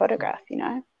or the photograph,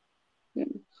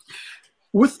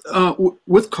 With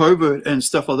COVID and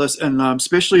stuff like this, and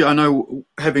especially I know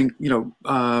having,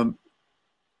 the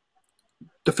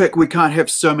fact we can't have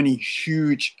so many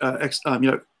huge,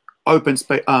 open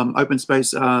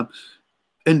space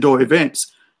indoor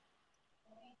events.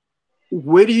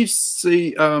 Where do you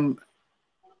see,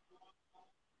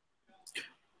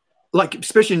 like,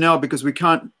 especially now because we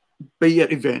can't be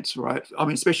at events, right? I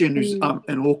mean, especially in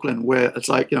Auckland, where it's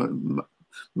like,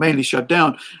 mainly shut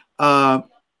down. How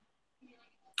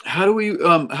do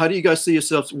you guys see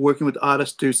yourselves working with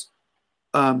artists to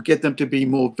get them to be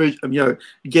more,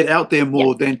 get out there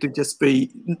more than to just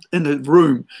be in the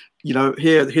room?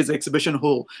 Here's the exhibition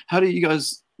hall. How do you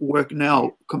guys work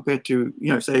now compared to,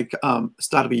 say,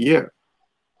 start of a year?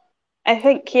 I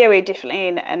think, we're definitely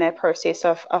in a process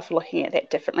of looking at that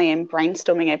differently and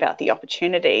brainstorming about the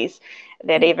opportunities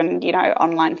that even,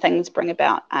 online things bring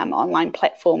about, online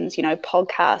platforms,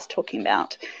 podcasts talking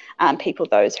about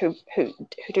those who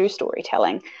do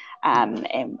storytelling,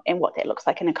 and what that looks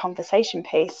like in a conversation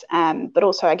piece. But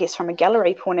also, I guess, from a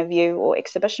gallery point of view or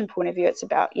exhibition point of view, it's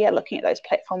about, looking at those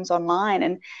platforms online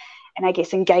and I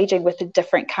guess engaging with a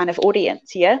different kind of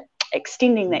audience,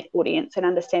 extending that audience and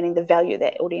understanding the value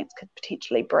that audience could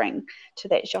potentially bring to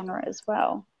that genre as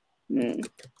well.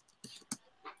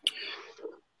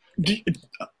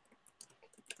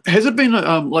 Has it been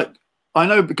like, I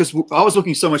know because I was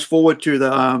looking so much forward to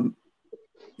the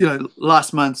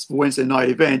last month's Wednesday night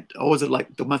event, or was it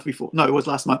like the month before? No, it was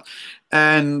last month.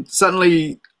 And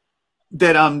suddenly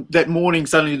that morning,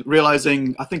 suddenly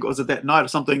realizing, I think it was that night or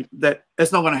something, that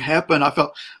it's not going to happen. I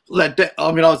felt like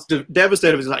I was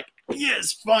devastated. It was like,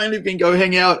 yes, finally we can go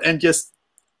hang out and just,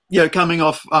 coming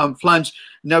off Plunge.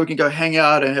 Now we can go hang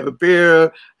out and have a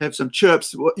beer, have some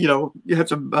chips, you have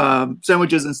some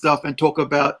sandwiches and stuff, and talk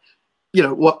about,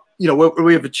 what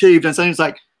we have achieved. And so it's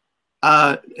like,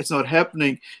 it's not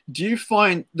happening. Do you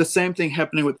find the same thing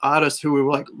happening with artists who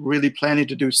were like really planning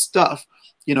to do stuff,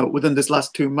 you know, within this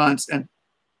last 2 months? And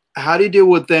how do you deal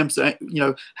with them saying, you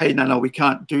know, hey, no, we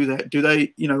can't do that? Do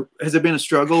they, you know, has there been a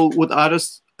struggle with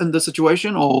artists in this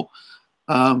situation, or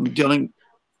dealing?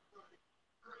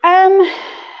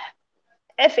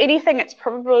 If anything, it's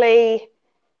probably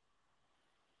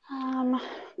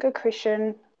good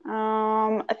question.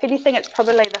 If anything, it's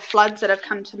probably the floods that have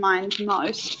come to mind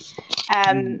most.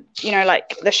 You know,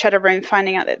 like the Shutter Room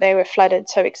finding out that they were flooded,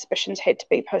 so exhibitions had to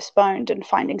be postponed, and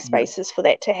finding spaces for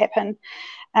that to happen.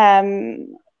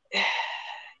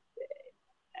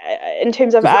 In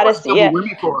terms of artists, yeah.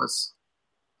 For us.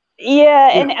 Yeah,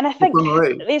 and I think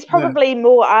there's probably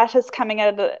more artists coming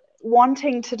out of it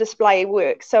wanting to display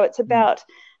work. So it's about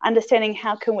understanding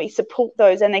how can we support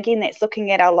those. And again, that's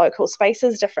looking at our local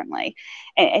spaces differently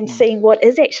and seeing what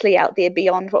is actually out there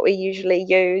beyond what we usually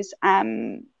use.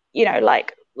 You know,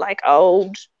 like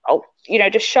old, you know,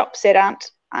 just shops that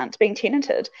aren't being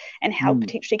tenanted, and how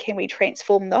potentially can we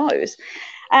transform those.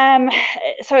 So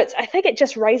I think it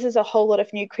just raises a whole lot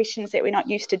of new questions that we're not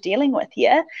used to dealing with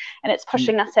here, and it's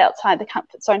pushing us outside the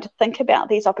comfort zone to think about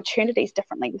these opportunities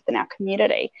differently within our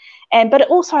community. But it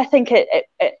also, I think it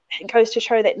goes to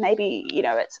show that maybe, you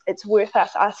know, it's worth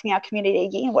us asking our community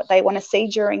again what they want to see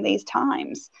during these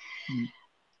times,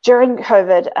 during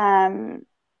COVID.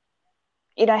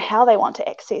 You know, how they want to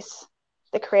access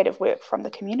the creative work from the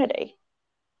community.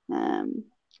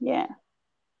 Yeah.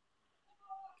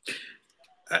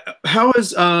 How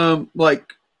is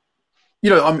like, you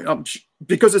know, I'm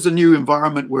because it's a new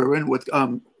environment we're in with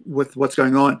what's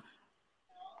going on.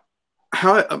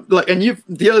 How like, and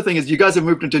the other thing is you guys have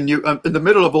moved into new in the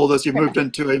middle of all this, you moved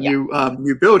into a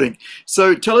new building.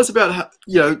 So tell us about how,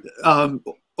 you know,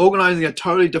 organizing a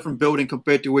totally different building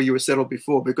compared to where you were settled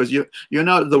before, because you're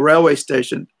now at the railway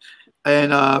station,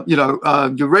 and you know,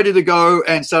 you're ready to go,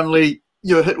 and suddenly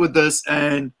you're hit with this.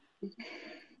 And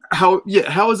how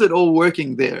is it all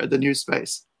working there, the new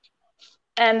space?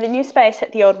 The new space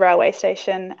at the old railway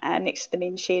station next to the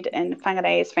men's shed in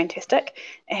Whangarei is fantastic.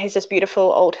 It has this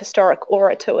beautiful old historic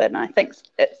aura to it, and I think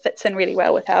it fits in really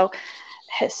well with our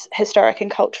historic and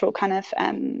cultural kind of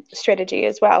strategy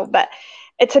as well. But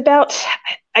it's about,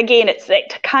 again, it's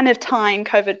that kind of time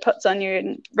COVID puts on you,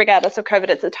 and regardless of COVID,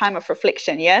 it's a time of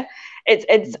reflection.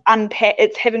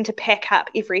 It's having to pack up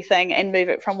everything and move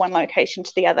it from one location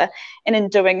to the other, and in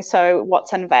doing so,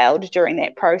 what's unveiled during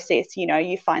that process, you know,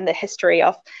 you find the history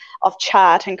of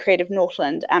Chart and Creative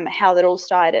Northland, how that all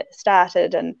started,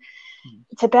 and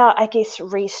it's about, I guess,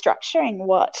 restructuring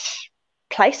what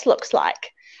place looks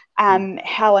like,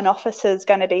 how an office is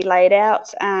going to be laid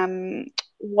out,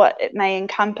 what it may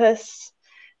encompass.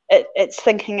 It's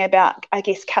thinking about, I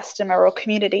guess, customer or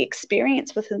community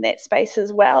experience within that space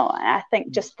as well. And I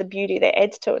think just the beauty that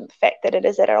adds to it, the fact that it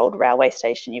is at an old railway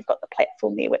station, you've got the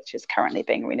platform there, which is currently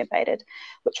being renovated,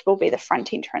 which will be the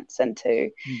front entrance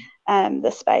into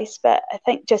the space. But I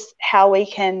think just how we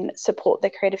can support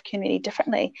the creative community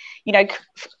differently. You know,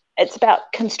 it's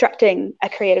about constructing a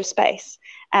creative space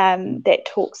that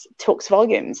talks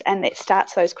volumes, and that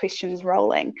starts those questions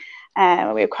rolling. We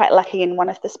were quite lucky in one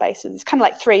of the spaces. It's kind of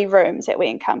like 3 rooms that we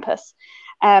encompass.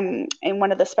 In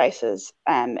one of the spaces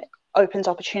opens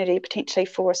opportunity potentially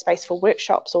for a space for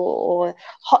workshops or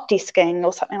hot desking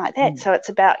or something like that. So it's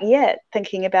about,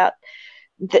 thinking about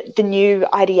the new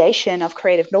ideation of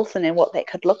Creative Northland and what that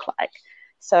could look like.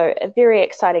 So a very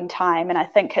exciting time. And I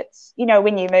think it's, you know,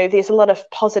 when you move, there's a lot of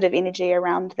positive energy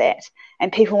around that,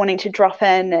 and people wanting to drop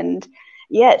in, and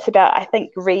it's about, I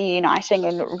think, reuniting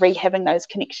and re-having those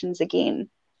connections again.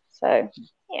 So,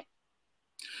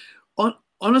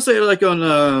 Honestly, like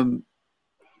on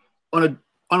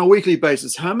a weekly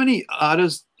basis, how many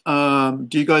artists do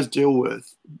you guys deal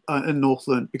with in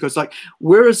Northland? Because like,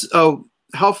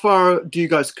 how far do you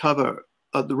guys cover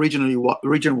the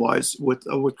region-wise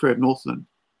with Creative Northland?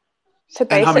 So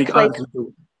basically,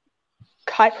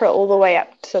 Kaipara all the way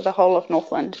up to the whole of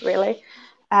Northland, really.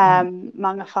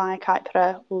 Mangawhai,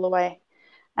 Kaipara, all the way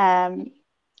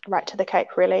right to the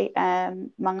Cape, really.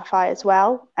 Mangawhai as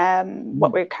well.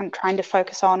 What we're kind of trying to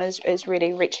focus on is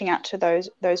really reaching out to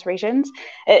those regions.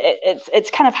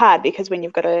 It's kind of hard, because when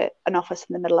you've got an office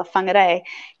in the middle of Whangarei,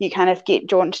 you kind of get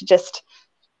drawn to just,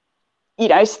 you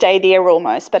know, stay there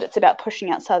almost, but it's about pushing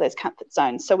outside those comfort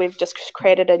zones. So we've just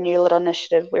created a new little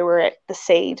initiative where we're at the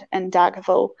Seed in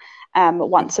Dargaville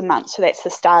once a month. So that's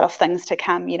the start of things to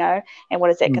come, you know. And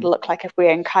what is that going to look like if we're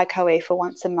in Kaikoui for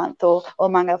once a month, or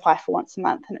Mangawhai for once a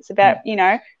month? And it's about, you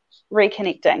know,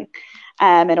 reconnecting,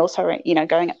 and also, you know,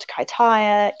 going up to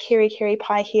Kaitaia, Keri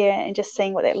Pai here, and just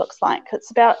seeing what that looks like.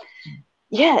 It's about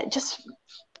yeah, just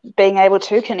being able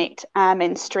to connect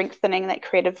and strengthening that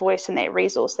creative voice and that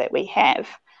resource that we have,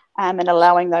 and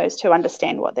allowing those to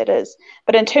understand what that is.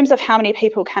 But in terms of how many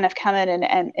people kind of come in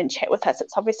and chat with us,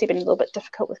 it's obviously been a little bit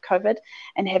difficult with COVID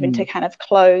and having to kind of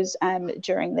close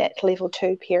during that level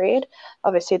 2 period.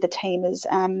 Obviously, the team is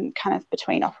kind of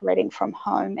between operating from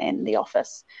home and the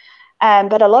office.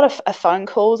 But a lot of phone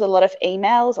calls, a lot of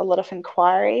emails, a lot of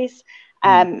inquiries,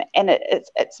 and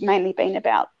it's mainly been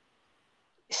about,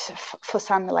 for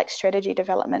some, like strategy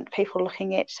development, people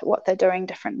looking at what they're doing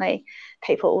differently,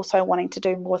 people also wanting to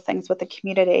do more things with the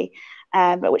community,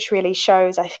 but which really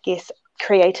shows, I guess,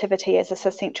 creativity as this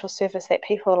essential service that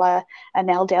people are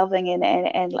now delving in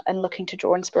and looking to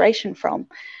draw inspiration from.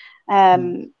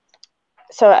 So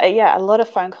yeah, a lot of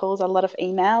phone calls, a lot of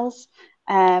emails,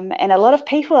 and a lot of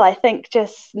people, I think,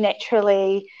 just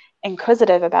naturally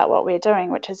inquisitive about what we're doing,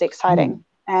 which is exciting.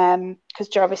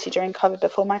 Because obviously during COVID,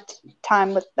 before my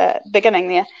time with the beginning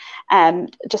there,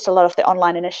 just a lot of the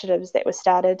online initiatives that were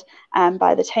started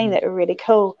by the team that were really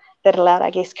cool, that allowed, I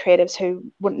guess, creatives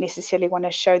who wouldn't necessarily want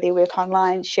to show their work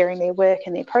online, sharing their work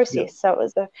and their process. So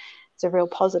it's a real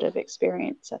positive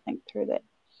experience, I think, through that.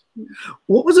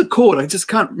 What was it called? I just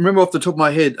can't remember off the top of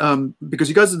my head, because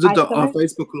you guys did the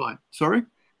Facebook Live. Sorry?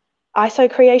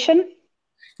 ISO Creation?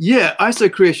 Yeah,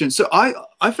 ISO Creation. So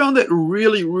I found that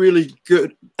really, really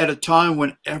good at a time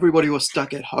when everybody was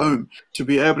stuck at home, to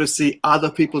be able to see other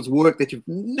people's work that you've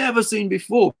never seen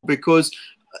before, because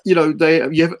you know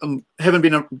you haven't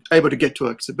been able to get to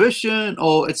an exhibition,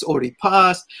 or it's already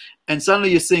passed, and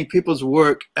suddenly you're seeing people's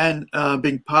work and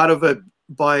being part of it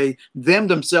by them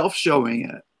themselves showing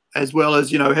it, as well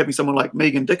as, you know, having someone like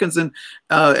Megan Dickinson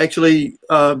actually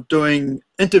doing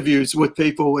interviews with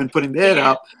people and putting that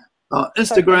out.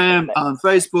 Instagram,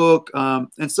 Facebook,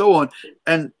 and so on.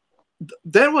 And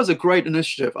that was a great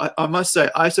initiative. I must say,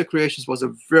 ISO Creations was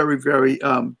a very, very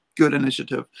good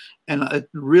initiative, and it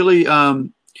really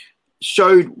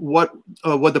showed what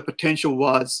the potential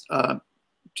was,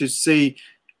 to see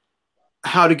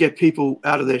how to get people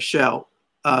out of their shell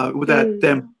without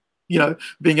them, you know,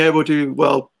 being able to,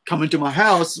 well, come into my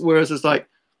house, whereas it's like,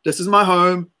 this is my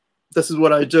home, this is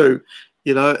what I do,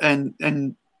 you know,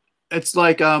 and it's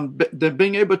like they're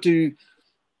being able to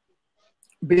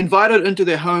be invited into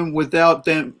their home without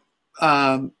them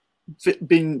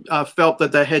being felt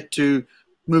that they had to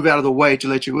move out of the way to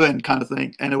let you in, kind of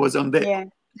thing. And it was on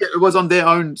their it was on their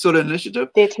own sort of initiative.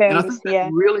 Their terms, and I think that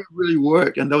really, really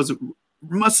worked. And that was, I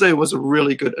must say, it was a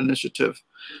really good initiative.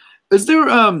 Is there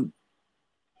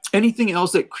anything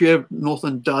else that Creative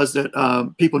Northland does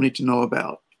that people need to know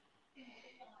about?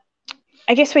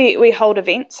 I guess we hold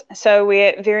events, so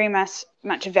we very much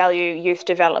value youth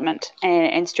development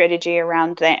and strategy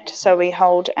around that. So we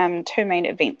hold 2 main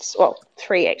events, well,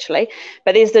 3 actually,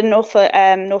 but there's the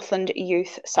Northland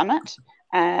Youth Summit,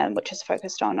 which is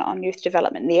focused on youth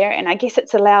development there, and I guess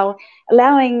it's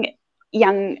allowing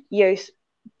young youth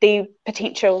the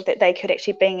potential that they could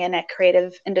actually be in a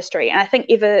creative industry. And I think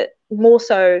ever more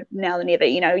so now than ever,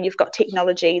 you know, you've got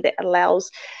technology that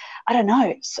allows, I don't know,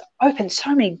 it's opened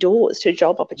so many doors to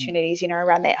job opportunities, you know,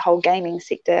 around that whole gaming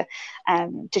sector,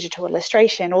 digital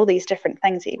illustration, all these different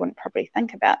things that you wouldn't probably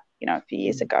think about, you know, a few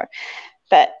years ago.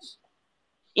 But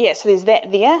yeah, so there's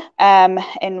that there,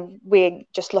 and we're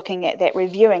just looking at that,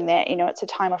 reviewing that, you know, it's a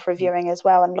time of reviewing as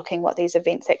well, and looking what these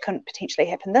events that couldn't potentially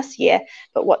happen this year,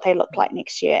 but what they look like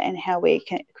next year, and how we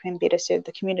can better serve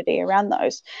the community around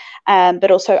those. But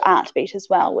also Art Beat as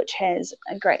well, which has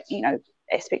a great, you know,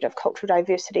 aspect of cultural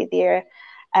diversity there,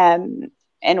 and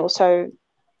also,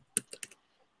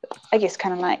 I guess,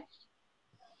 kind of like,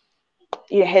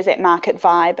 you know, has that market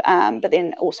vibe, but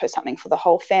then also something for the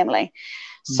whole family.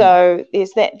 So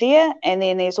there's that there, and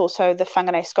then there's also the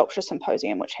Whangarei Sculpture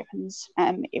Symposium, which happens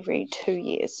every 2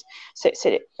 years. So it's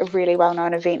a really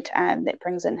well-known event that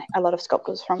brings in a lot of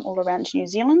sculptors from all around New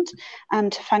Zealand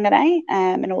to Whangarei,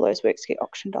 and all those works get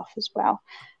auctioned off as well.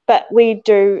 But we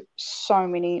do so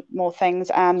many more things.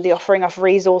 The offering of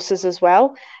resources as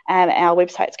well. Our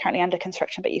website's currently under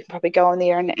construction, but you can probably go on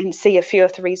there and see a few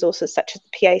of the resources, such as the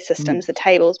PA systems, the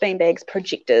tables, beanbags,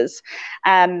 projectors,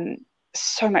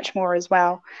 so much more as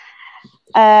well.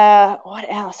 What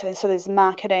else? So there's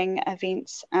marketing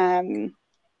events.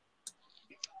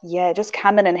 Yeah, just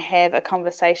come in and have a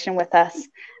conversation with us,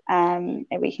 and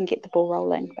we can get the ball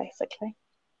rolling, basically.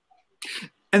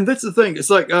 And that's the thing. It's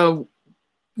like,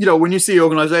 you know, when you see an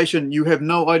organization, you have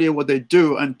no idea what they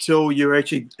do until you're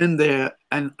actually in there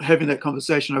and having that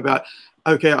conversation about,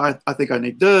 okay, I think I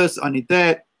need this, I need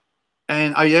that.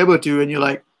 And are you able to? And you're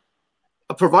like,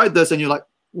 I provide this, and you're like,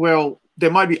 well, there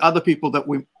might be other people that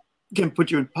we can put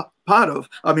you in part of,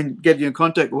 I mean, get you in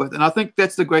contact with. And I think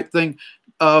that's the great thing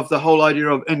of the whole idea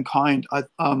of in-kind.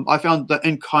 I found the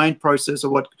in-kind process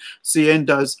of what CN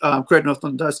does, Creative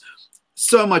Northland does,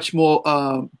 so much more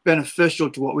beneficial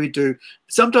to what we do,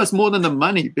 sometimes more than the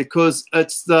money, because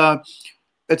it's like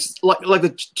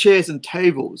the chairs and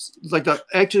tables. It's like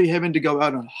actually having to go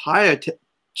out and hire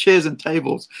chairs and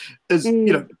tables is,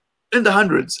 you know, in the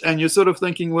hundreds, and you're sort of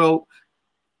thinking, well,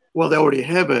 they already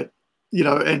have it, you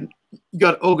know, and you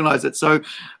got to organize it. So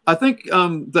I think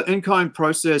the in-kind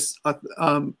process,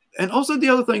 and also the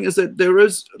other thing is that there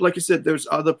is, like you said, there's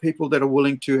other people that are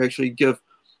willing to actually give,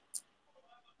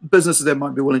 businesses that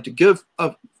might be willing to give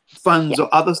funds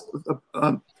or other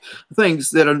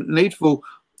things that are needful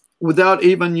without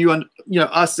even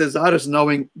us as artists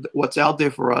knowing what's out there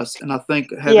for us. And I think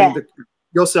having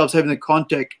yourselves having the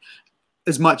contact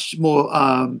is much more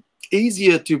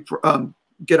easier to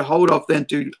get a hold of than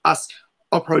to us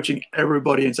approaching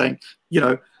everybody and saying, you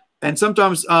know, and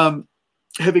sometimes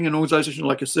having an organization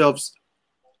like yourselves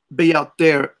be out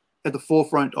there at the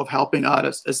forefront of helping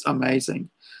artists is amazing.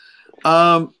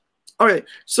 All right,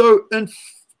 so in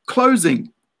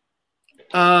closing,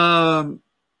 final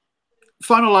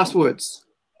last words.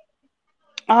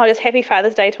 Oh, just happy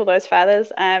Father's Day to all those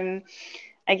fathers. I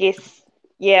guess,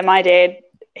 yeah, my dad,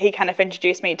 he kind of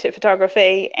introduced me to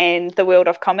photography and the world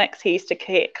of comics. He used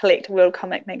to collect world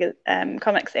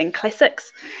comics and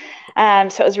classics. So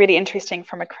it was really interesting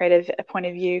from a creative point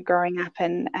of view growing up,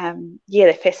 and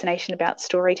the fascination about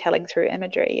storytelling through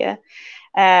imagery.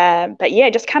 But yeah,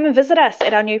 just come and visit us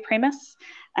at our new premise.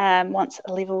 Once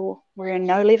we're in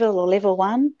no level or level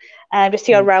 1. Just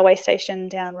see our railway station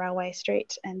down Railway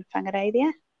Street in Whangarei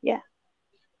there. Yeah.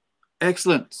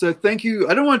 Excellent. So thank you.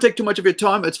 I don't want to take too much of your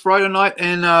time. It's Friday night,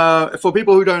 and for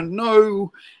people who don't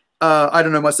know, I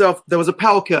don't know myself, there was a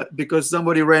power cut because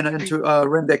somebody ran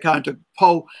their car into a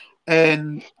pole,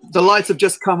 and the lights have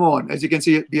just come on, as you can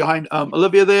see behind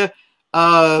Olivia there.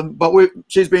 But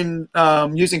she's been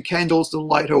using candles to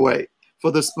light her way for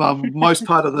this most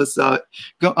part of this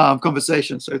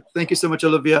conversation. So thank you so much,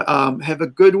 Olivia. Have a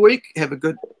good week. Have a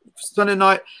good Sunday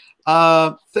night.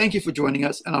 Thank you for joining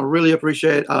us, and I really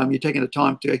appreciate you taking the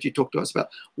time to actually talk to us about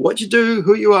what you do,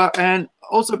 who you are, and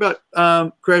also about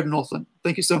Creative Northland.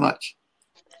 Thank you so much.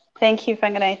 Thank you,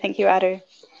 Whangarei. Thank you, Aru.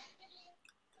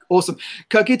 Awesome.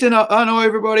 Ka kite ngā anō,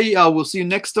 everybody. We'll see you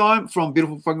next time from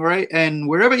beautiful Whangarei, and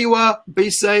wherever you are, be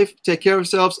safe, take care of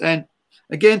yourselves, and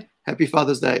again, happy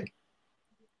Father's Day.